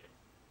power,"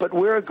 but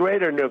we're a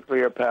greater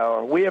nuclear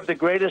power. We have the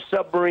greatest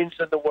submarines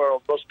in the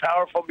world, most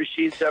powerful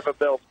machines ever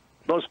built,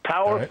 most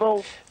powerful,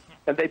 right.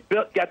 And they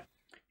got.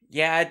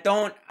 Yeah,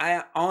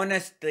 I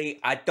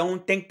honestly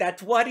don't think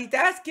that's what he's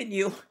asking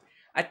you.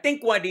 I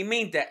think what he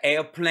means, the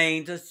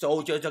airplanes, the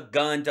soldiers, the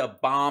guns, the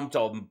bombs,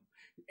 or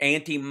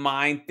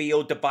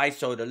anti-minefield device,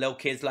 so the little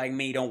kids like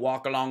me don't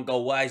walk along, go,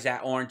 "Why is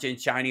that orange and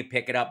shiny?"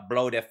 Pick it up,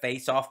 blow their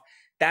face off.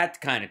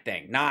 That kind of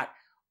thing. Not,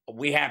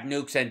 we have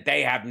nukes and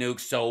they have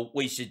nukes, so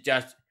we should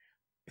just...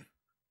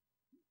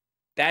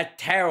 That's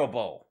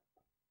terrible.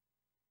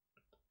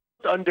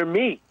 Under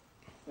me,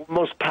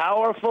 most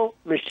powerful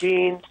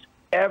machines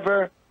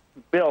ever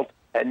built,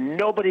 and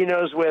nobody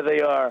knows where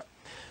they are.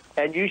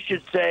 And you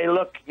should say,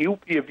 look, you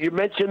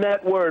mentioned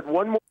that word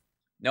one more.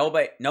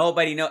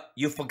 Nobody know.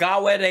 You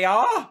forgot where they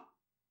are?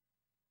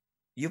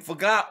 You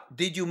forgot?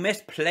 Did you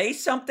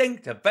misplace something?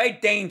 It's a very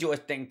dangerous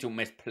thing to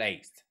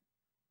misplace.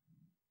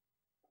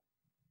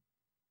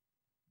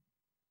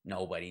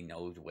 Nobody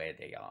knows where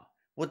they are.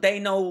 Well, they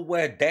know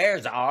where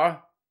theirs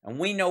are, and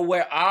we know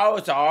where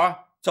ours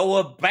are, so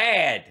we're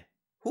bad.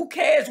 Who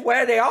cares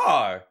where they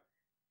are?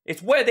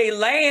 It's where they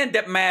land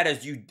that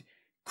matters, you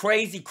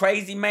crazy,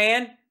 crazy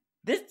man.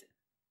 This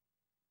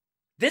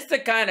is the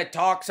kind of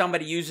talk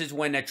somebody uses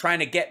when they're trying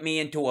to get me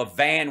into a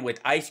van with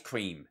ice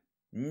cream.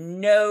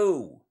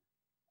 No.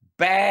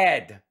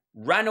 Bad.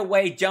 Run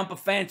away, jump a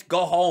fence,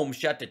 go home,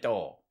 shut the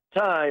door.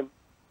 Time,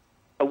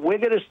 we're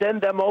going to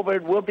send them over,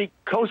 and we'll be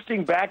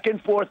coasting back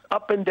and forth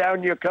up and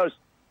down your coast.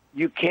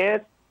 You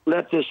can't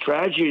let this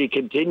tragedy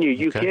continue.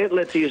 You can't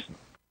let these...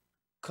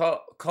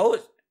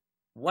 Coast?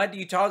 What are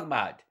you talking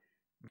about?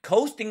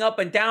 Coasting up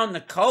and down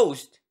the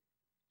coast?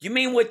 You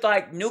mean with,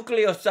 like,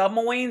 nuclear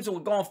submarines? We're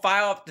going to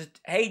fire off the...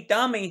 Hey,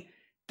 dummy,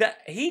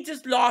 he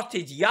just lost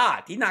his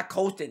yacht. He's not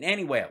coasting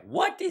anywhere.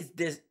 What is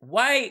this?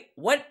 Why?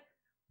 What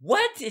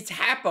has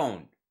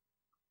happened?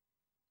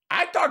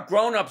 I thought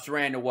grown-ups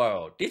ran the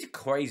world. This is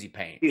crazy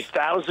pain. These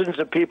thousands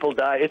of people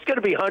die. It's going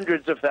to be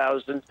hundreds of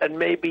thousands and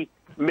maybe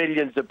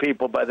millions of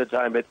people by the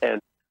time it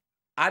ends.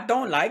 I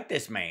don't like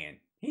this man.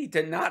 He's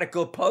not a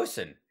good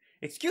person.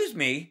 Excuse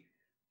me.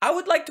 I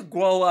would like to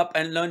grow up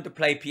and learn to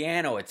play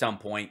piano at some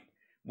point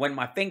when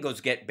my fingers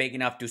get big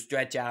enough to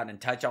stretch out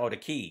and touch all the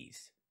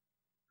keys.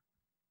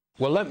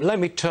 Well, let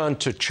me turn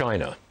to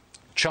China.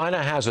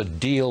 China has a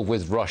deal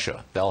with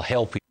Russia. They'll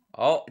help you.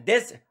 Oh,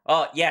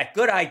 yeah,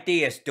 good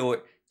idea,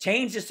 Stuart.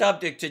 Change the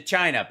subject to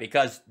China,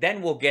 because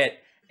then we'll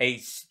get a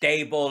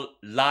stable,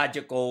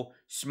 logical,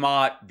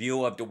 smart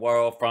view of the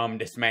world from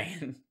this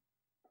man.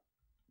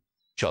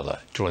 Each other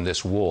during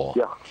this war.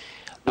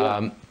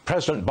 Yeah.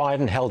 President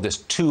Biden held this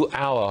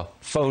 2-hour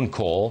phone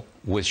call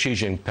with Xi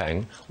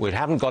Jinping. We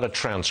haven't got a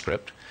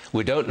transcript.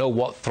 We don't know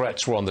what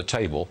threats were on the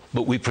table,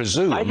 but we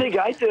presume... I think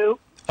I do.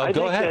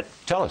 Go ahead.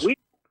 Tell us.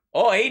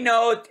 Oh, he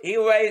knows.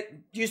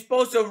 You're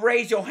supposed to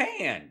raise your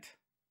hand.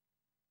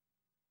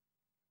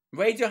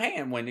 Raise your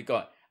hand when you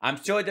go.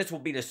 I'm sure this will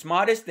be the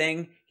smartest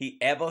thing he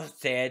ever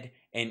said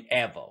and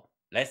ever.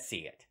 Let's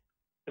see it.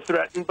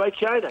 Threatened by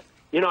China.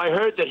 You know, I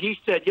heard that he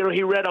said, you know,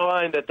 he read a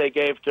line that they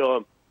gave to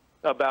him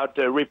about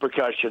the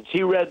repercussions.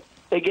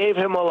 They gave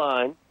him a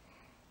line,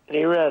 and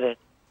he read it.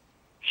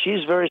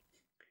 She's very...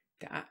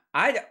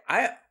 I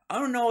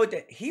don't know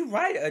that he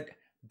right.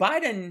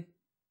 Biden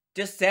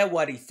just said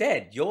what he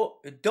said. You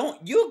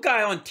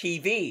guy on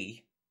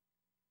TV.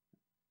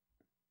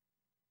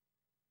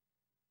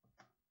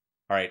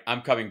 All right,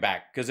 I'm coming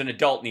back because an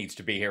adult needs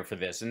to be here for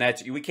this, and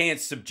we can't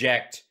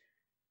subject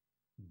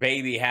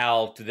baby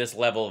Hal to this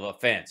level of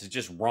offense. It's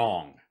just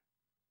wrong.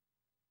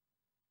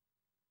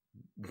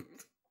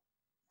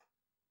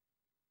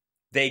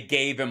 They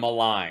gave him a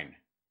line.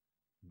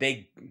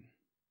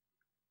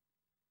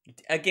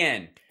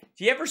 Again,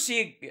 do you ever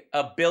see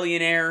a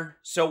billionaire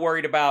so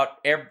worried about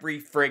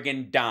every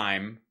friggin'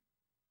 dime?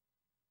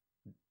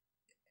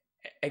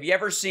 Have you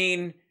ever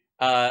seen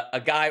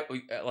a guy,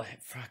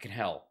 fucking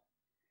hell.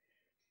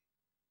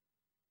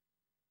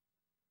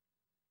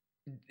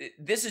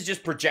 This is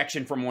just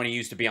projection from when he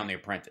used to be on The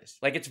Apprentice.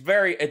 Like,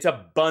 it's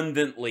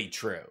abundantly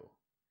true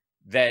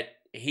that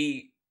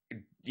he,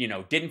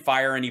 didn't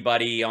fire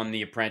anybody on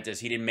The Apprentice.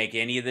 He didn't make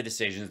any of the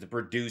decisions. The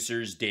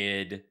producers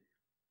did.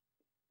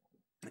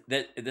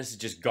 This is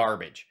just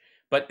garbage.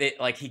 But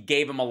he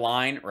gave him a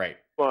line, right?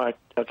 Right.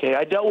 Okay,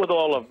 I dealt with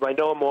all of them. I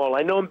know them all.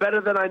 I know them better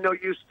than I know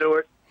you,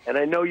 Stuart. And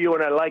I know you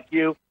and I like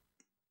you.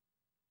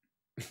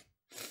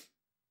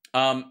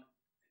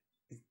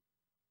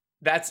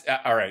 That's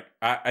all right.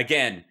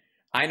 Again,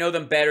 I know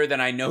them better than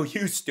I know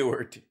you,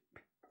 Stuart.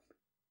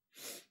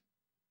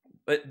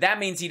 But that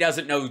means he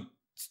doesn't know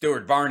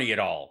Stuart Varney at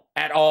all.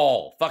 At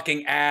all.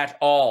 Fucking at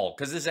all.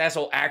 Because this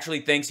asshole actually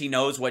thinks he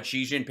knows what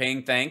Xi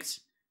Jinping thinks.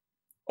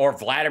 Or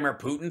Vladimir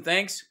Putin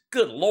thinks.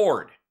 Good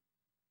Lord.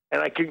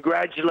 And I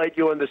congratulate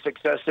you on the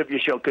success of your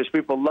show, because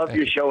people love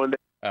your show. And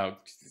oh,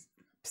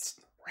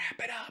 just wrap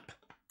it up.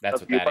 That's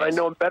what you, that but is. I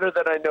know them better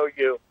than I know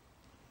you.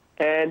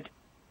 And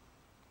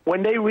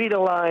when they read a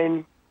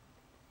line,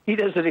 he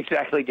doesn't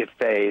exactly get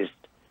phased.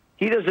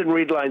 He doesn't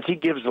read lines. He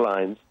gives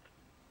lines.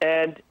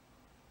 And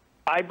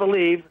I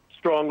believe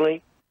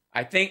strongly.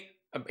 I think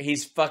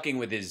he's fucking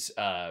with his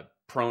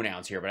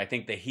pronouns here, but I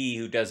think the he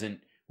who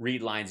doesn't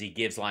read lines, he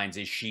gives lines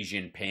is Xi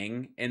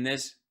Jinping in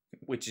this,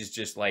 which is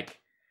just like,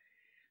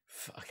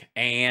 fuck.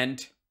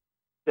 And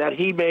that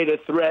he made a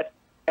threat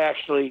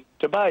actually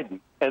to Biden,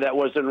 and that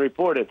wasn't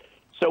reported.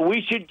 So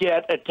we should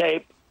get a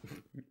tape.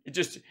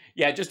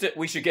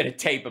 We should get a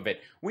tape of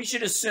it. We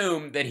should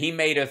assume that he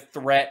made a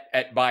threat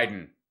at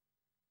Biden.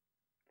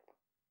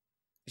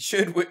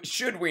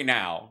 Should we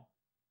now?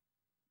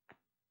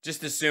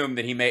 Just assume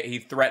that he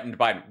threatened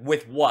Biden.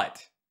 With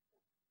what?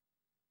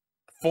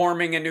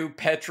 Forming a new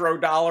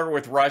petrodollar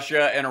with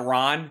Russia and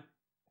Iran?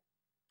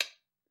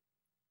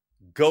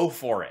 Go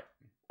for it.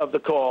 Of the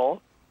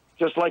call,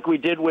 just like we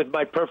did with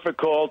my perfect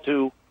call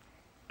to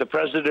the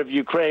president of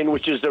Ukraine,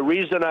 which is the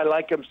reason I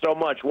like him so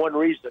much, one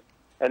reason.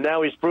 And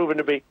now he's proven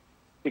to be,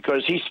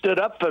 because he stood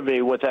up for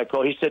me with that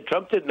call. He said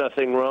Trump did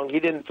nothing wrong. He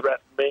didn't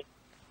threaten me.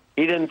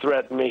 He didn't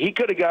threaten me. He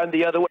could have gone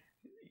the other way.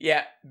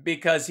 Yeah,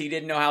 because he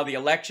didn't know how the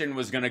election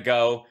was going to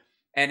go.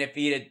 And if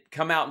he had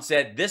come out and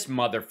said, this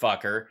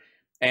motherfucker,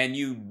 and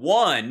you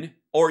won,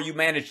 or you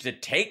managed to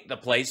take the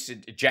place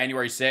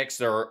January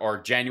 6th or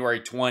January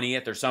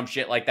 20th or some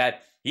shit like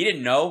that, he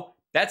didn't know.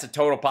 That's a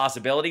total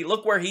possibility.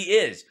 Look where he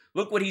is.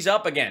 Look what he's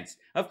up against.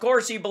 Of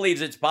course he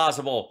believes it's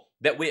possible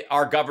that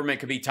our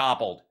government could be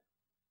toppled.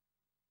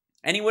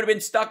 And he would have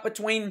been stuck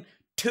between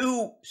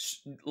two,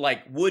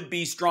 like,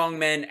 would-be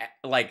strongmen,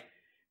 like,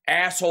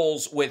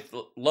 assholes with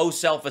low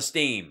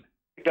self-esteem.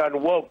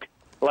 Got woke,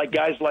 like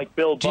guys like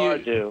Bill Barr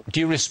do. Do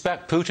you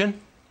respect Putin?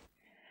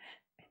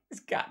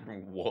 He's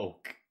gotten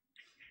woke.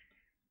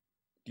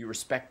 Do you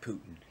respect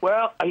Putin?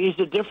 Well, he's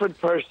a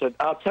different person.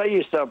 I'll tell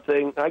you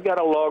something. I got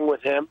along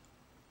with him.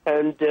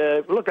 And,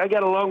 look, I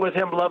got along with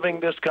him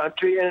loving this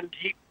country, and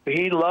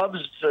he loves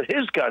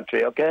his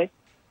country, okay?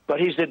 But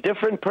he's a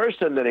different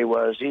person than he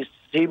was. He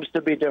seems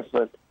to be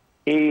different.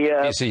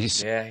 Yeah,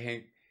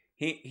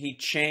 he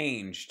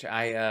changed.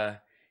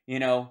 You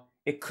know,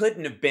 it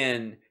couldn't have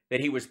been that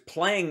he was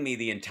playing me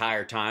the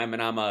entire time,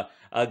 and I'm a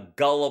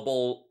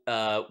gullible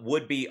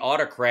would-be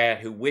autocrat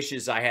who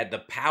wishes I had the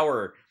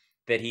power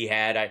that he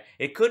had.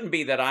 It couldn't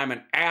be that I'm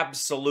an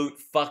absolute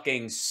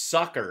fucking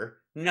sucker.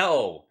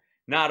 No,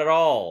 not at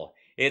all.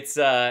 It's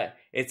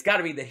got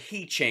to be that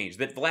he changed.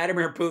 That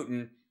Vladimir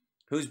Putin,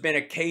 who's been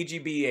a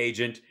KGB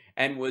agent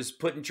and was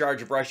put in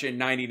charge of Russia in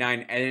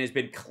 '99 and has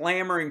been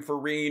clamoring for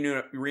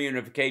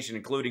reunification,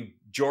 including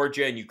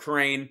Georgia and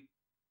Ukraine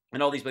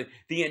and all these places,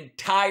 the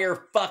entire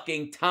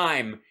fucking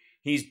time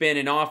he's been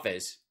in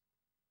office,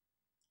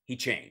 he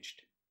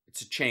changed.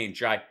 It's a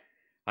change. I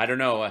don't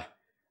know.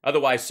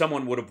 Otherwise,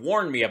 someone would have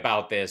warned me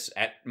about this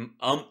at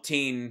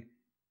umpteen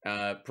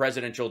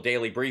presidential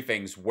daily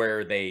briefings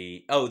where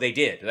they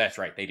did. That's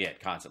right. They did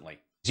constantly.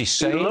 Is he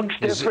sane?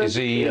 Is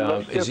he he's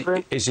a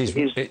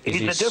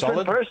different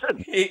solid?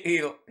 person.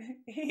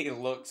 He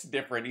looks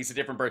different. He's a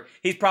different person.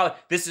 He's probably,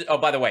 this is, oh,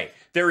 by the way,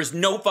 there is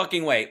no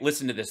fucking way.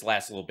 Listen to this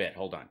last little bit.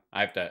 Hold on.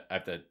 I have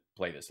to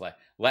play this.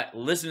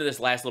 Listen to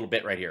this last little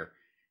bit right here.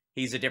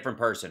 He's a different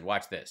person.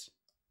 Watch this.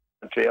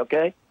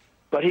 Okay?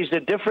 But he's a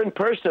different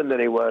person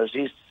than he was.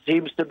 He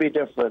seems to be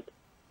different.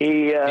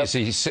 Is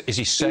he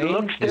sane? He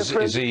looks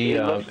different.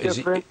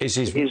 Is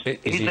he he's a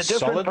different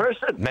solid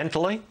person.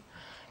 Mentally?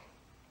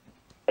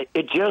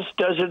 It just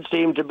doesn't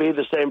seem to be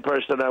the same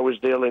person I was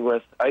dealing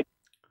with.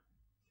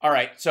 All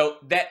right, so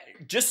that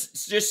just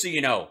so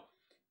you know,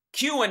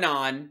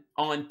 QAnon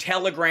on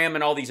Telegram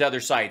and all these other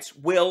sites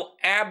will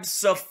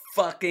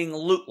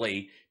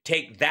abso-fucking-lutely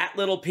take that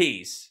little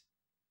piece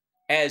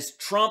as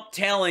Trump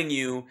telling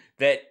you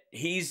that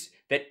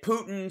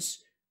Putin's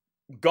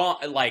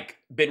gone, like,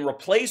 been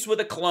replaced with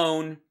a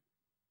clone,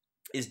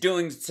 is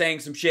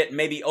saying some shit,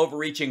 maybe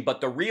overreaching,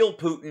 but the real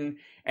Putin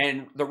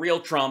and the real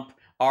Trump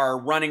are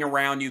running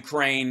around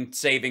Ukraine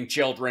saving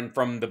children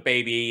from the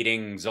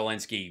baby-eating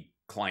Zelensky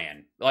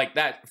clan. Like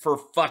that, for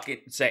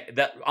fucking sake.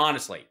 That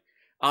honestly,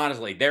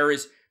 there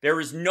is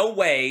no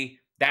way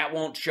that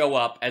won't show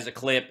up as a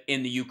clip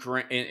in the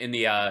Ukraine in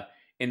the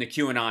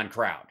QAnon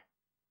crowd.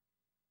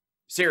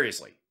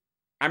 Seriously.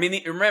 I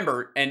mean,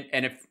 remember, and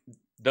if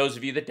those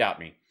of you that doubt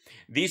me,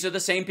 these are the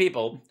same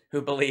people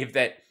who believe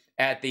that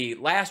at the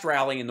last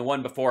rally and the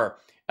one before,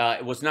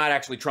 it was not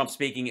actually Trump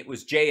speaking, it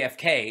was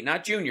JFK,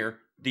 not Jr.,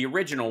 the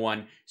original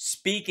one,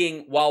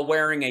 speaking while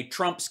wearing a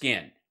Trump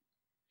skin.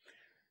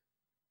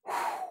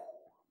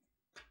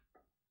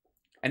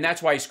 And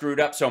that's why he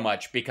screwed up so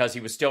much, because he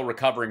was still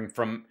recovering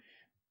from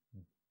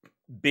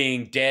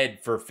being dead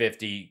for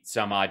 50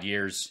 some odd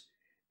years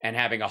and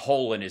having a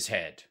hole in his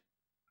head.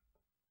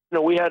 You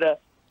know, we had a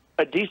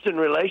decent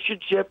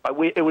relationship.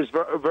 It was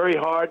very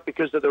hard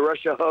because of the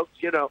Russia hoax,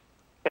 you know.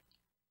 It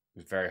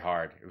was very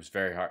hard. It was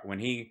very hard. When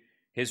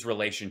his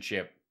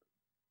relationship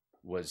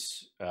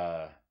was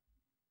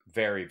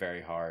very,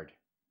 very hard.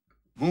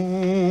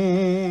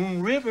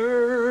 Moon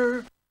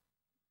River.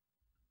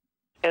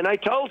 And I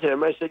told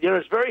him, I said, you know,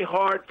 it's very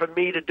hard for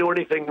me to do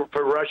anything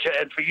for Russia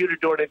and for you to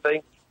do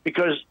anything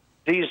because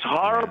these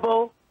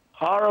horrible,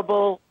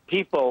 horrible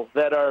people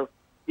that are,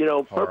 you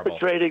know,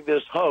 perpetrating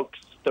this hoax,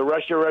 the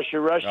Russia.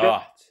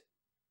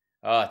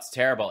 Oh, it's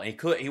terrible.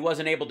 He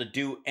wasn't able to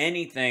do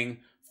anything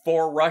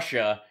for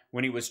Russia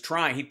when he was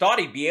trying. He thought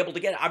he'd be able to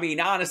get it. I mean,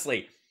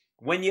 honestly,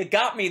 when you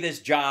got me this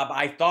job,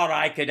 I thought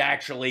I could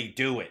actually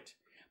do it.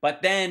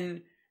 But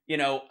then, you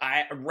know,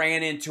 I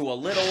ran into a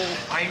little...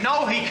 I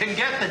know he can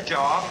get the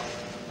job,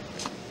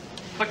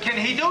 but can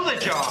he do the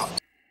job?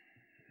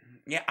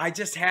 Yeah, I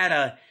just had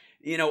I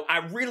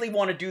really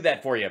want to do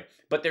that for you.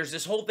 But there's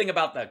this whole thing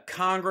about the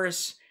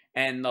Congress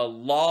and the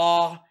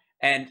law,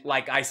 and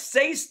like I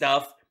say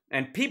stuff,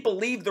 and people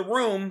leave the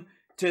room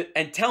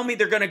and tell me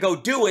they're going to go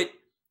do it,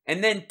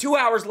 and then 2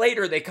 hours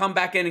later they come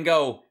back in and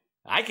go,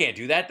 I can't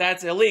do that,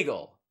 that's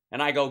illegal.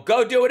 And I go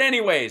do it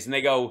anyways. And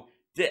they go,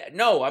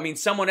 no, I mean,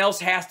 someone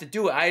else has to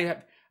do it.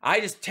 I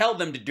just tell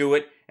them to do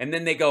it, and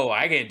then they go,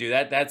 I can't do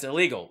that, that's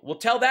illegal. Well,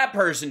 tell that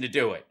person to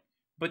do it.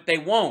 But they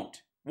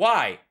won't.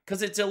 Why?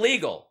 Because it's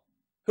illegal.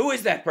 Who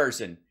is that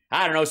person?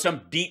 I don't know,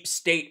 some deep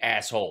state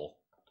asshole.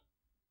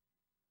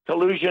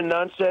 collusion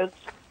nonsense.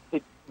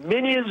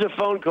 Millions of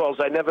phone calls.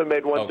 I never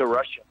made one to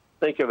Russia.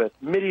 Think of it.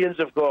 Millions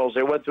of calls.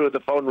 They went through the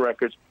phone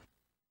records.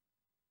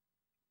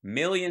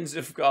 Millions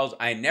of calls.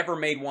 I never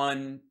made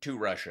one to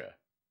Russia.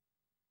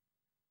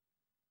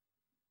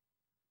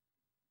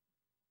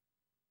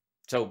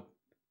 So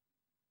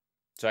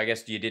I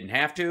guess you didn't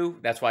have to.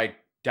 That's why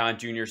Don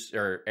Jr.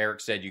 or Eric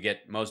said you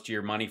get most of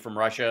your money from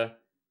Russia.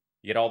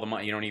 You get all the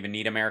money. You don't even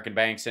need American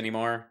banks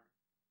anymore.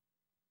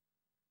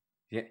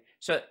 Yeah.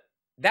 So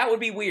that would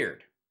be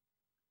weird.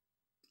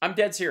 I'm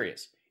dead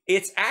serious.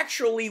 It's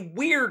actually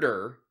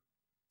weirder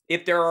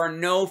if there are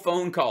no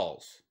phone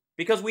calls.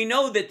 Because we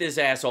know that this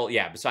asshole,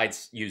 yeah,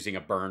 besides using a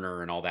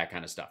burner and all that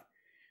kind of stuff,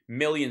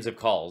 millions of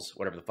calls,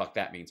 whatever the fuck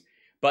that means.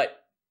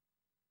 But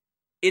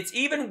it's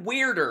even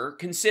weirder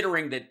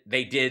considering that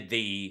they did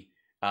the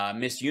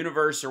Miss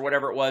Universe or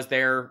whatever it was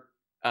there,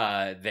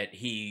 that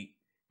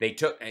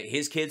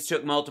his kids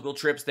took multiple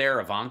trips there.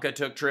 Ivanka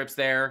took trips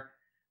there.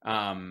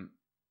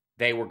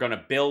 They were going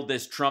to build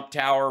this Trump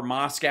Tower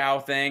Moscow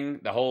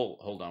thing.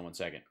 Hold on one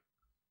second.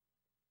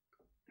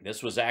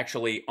 This was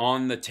actually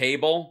on the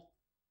table.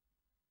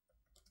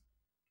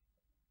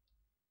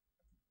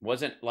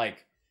 Wasn't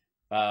like,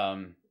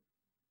 there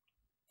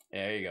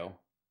you go.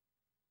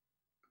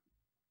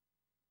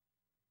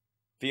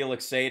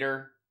 Felix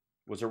Sater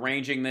was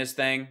arranging this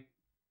thing.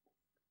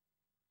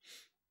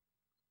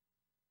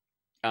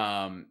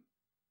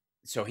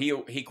 So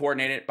he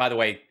coordinated it, by the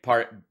way,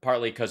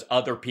 partly because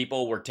other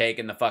people were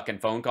taking the fucking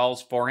phone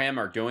calls for him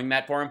or doing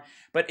that for him.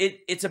 But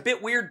it's a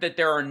bit weird that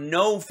there are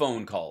no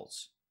phone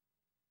calls.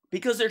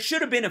 Because there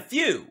should have been a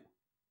few.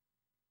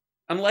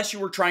 Unless you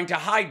were trying to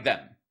hide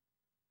them.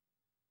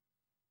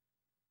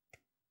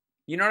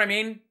 You know what I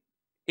mean?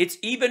 It's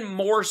even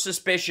more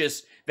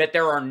suspicious that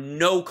there are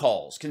no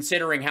calls,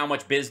 considering how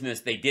much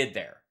business they did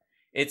there.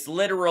 It's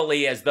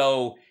literally as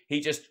though he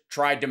just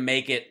tried to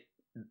make it,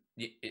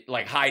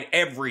 like, hide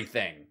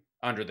everything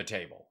under the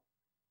table.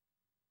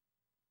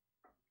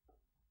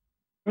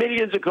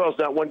 Millions of calls,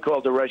 not one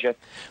call to Russia.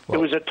 Well,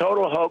 it was a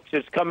total hoax.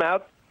 It's come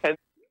out. And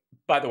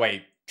by the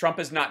way, Trump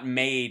has not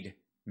made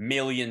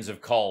millions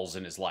of calls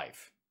in his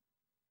life.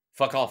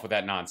 Fuck off with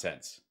that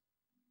nonsense.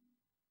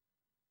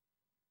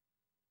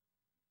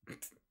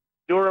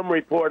 Durham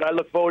report. I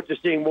look forward to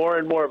seeing more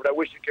and more of it. I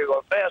wish it could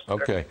go faster.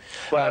 Okay.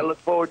 But I look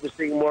forward to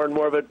seeing more and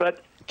more of it.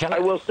 But I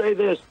will say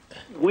this.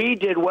 We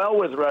did well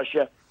with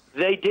Russia.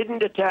 They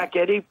didn't attack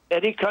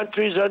any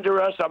countries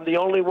under us. I'm the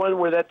only one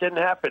where that didn't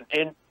happen.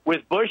 And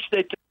with Bush,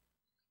 they...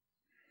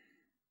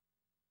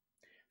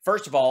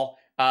 First of all,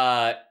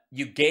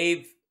 you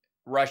gave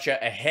Russia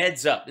a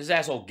heads up. This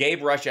asshole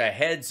gave Russia a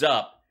heads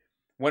up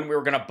when we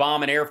were going to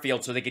bomb an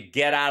airfield so they could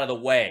get out of the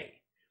way.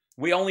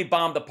 We only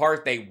bombed the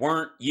part they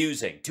weren't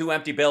using. 2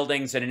 empty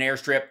buildings and an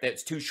airstrip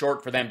that's too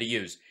short for them to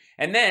use.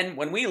 And then,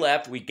 when we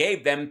left, we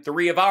gave them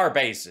 3 of our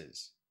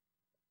bases.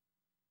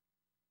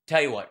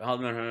 Tell you what,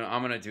 I'm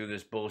going to do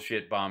this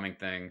bullshit bombing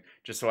thing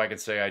just so I can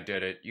say I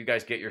did it. You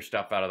guys get your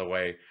stuff out of the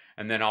way,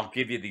 and then I'll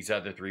give you these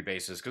other 3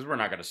 bases because we're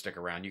not going to stick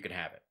around. You can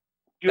have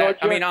it.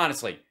 I mean,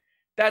 honestly,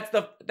 that's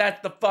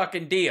the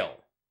fucking deal.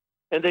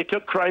 And they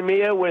took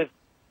Crimea with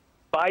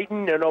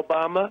Biden and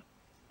Obama.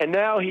 And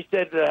now he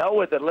said, to hell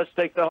with it, let's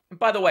take the...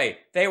 By the way,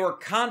 they were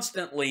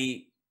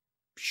constantly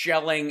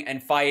shelling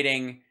and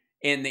fighting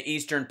in the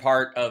eastern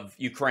part of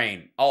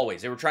Ukraine.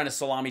 Always. They were trying to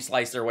salami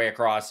slice their way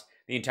across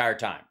the entire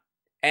time.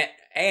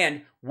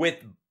 And with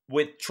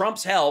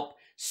Trump's help,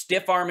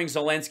 stiff-arming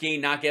Zelensky,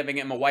 not giving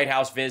him a White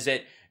House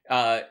visit,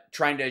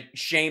 trying to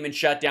shame and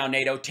shut down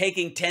NATO,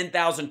 taking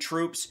 10,000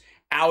 troops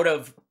out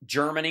of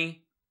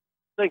Germany.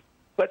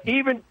 But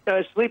even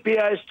Sleepy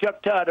Eyes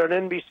Chuck Todd on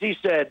NBC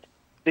said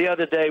the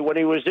other day when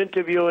he was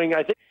interviewing,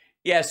 I think...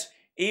 Yes,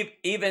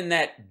 even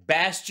that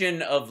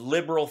bastion of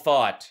liberal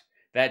thought,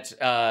 that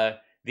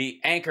the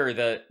anchor,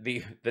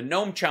 the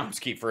Noam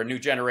Chomsky for a new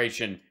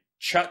generation,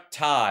 Chuck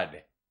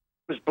Todd.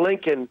 Was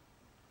Blinken.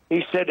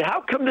 He said,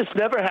 how come this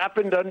never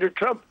happened under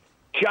Trump?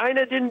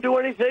 China didn't do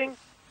anything.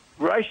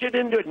 Russia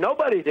didn't do it.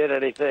 Nobody did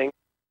anything.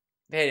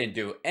 They didn't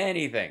do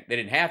anything. They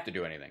didn't have to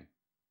do anything.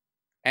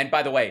 And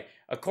by the way,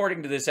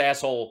 according to this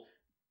asshole,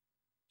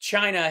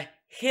 China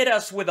hit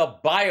us with a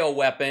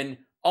bioweapon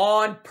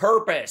on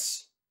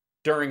purpose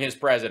during his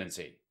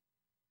presidency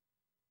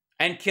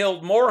and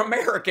killed more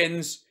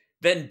Americans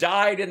than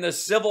died in the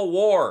Civil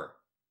War.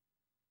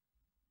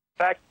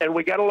 In fact, and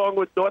we got along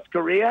with North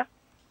Korea.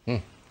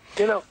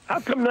 You know, how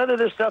come none of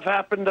this stuff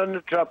happened under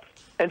Trump?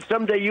 And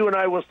someday you and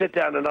I will sit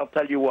down and I'll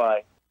tell you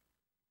why.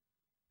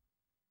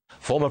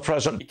 Former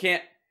president. You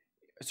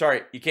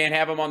can't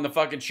have him on the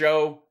fucking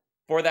show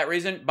for that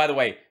reason. By the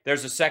way,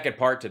 there's a second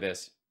part to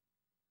this.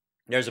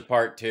 There's a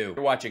part 2.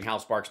 You're watching Hal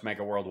Sparks Make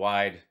It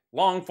Worldwide.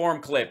 Long-form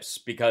clips,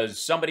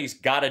 because somebody's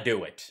got to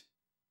do it.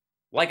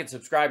 Like and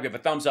subscribe, give a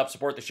thumbs up,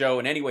 support the show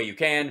in any way you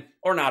can,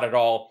 or not at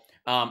all.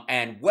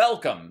 And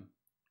welcome,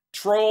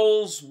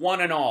 trolls one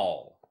and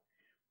all.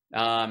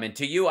 And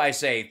to you, I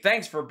say,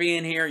 thanks for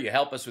being here. You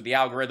help us with the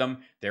algorithm.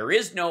 There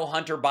is no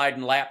Hunter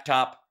Biden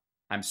laptop.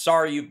 I'm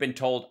sorry you've been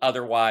told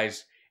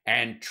otherwise.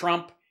 And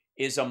Trump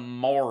is a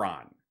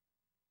moron.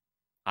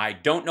 I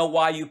don't know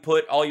why you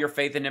put all your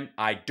faith in him.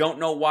 I don't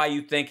know why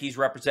you think he's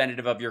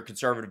representative of your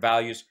conservative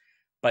values,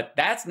 but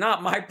that's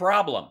not my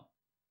problem.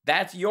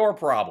 That's your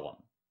problem.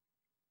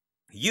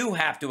 You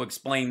have to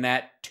explain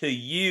that to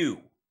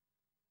you.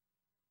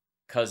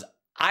 Because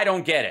I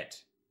don't get it.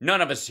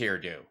 None of us here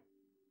do.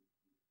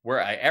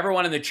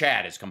 Everyone in the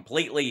chat is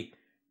completely,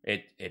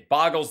 it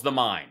boggles the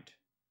mind.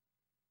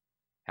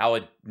 How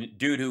a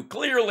dude who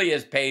clearly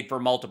is paid for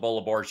multiple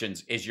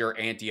abortions is your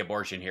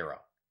anti-abortion hero.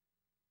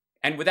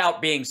 And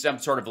without being some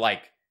sort of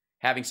like,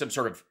 having some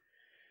sort of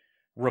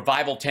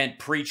revival tent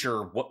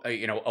preacher,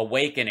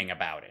 awakening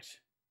about it.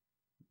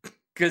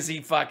 Because he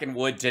fucking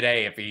would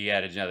today if he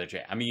had another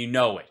chance. I mean, you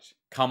know it.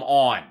 Come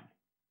on.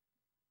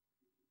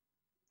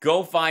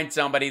 Go find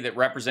somebody that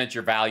represents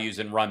your values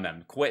and run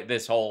them. Quit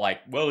this whole like,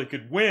 well, he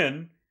could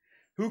win.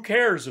 Who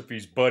cares if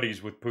he's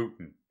buddies with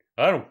Putin?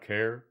 I don't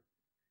care.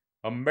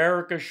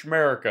 America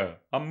schmerica.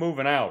 I'm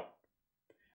moving out.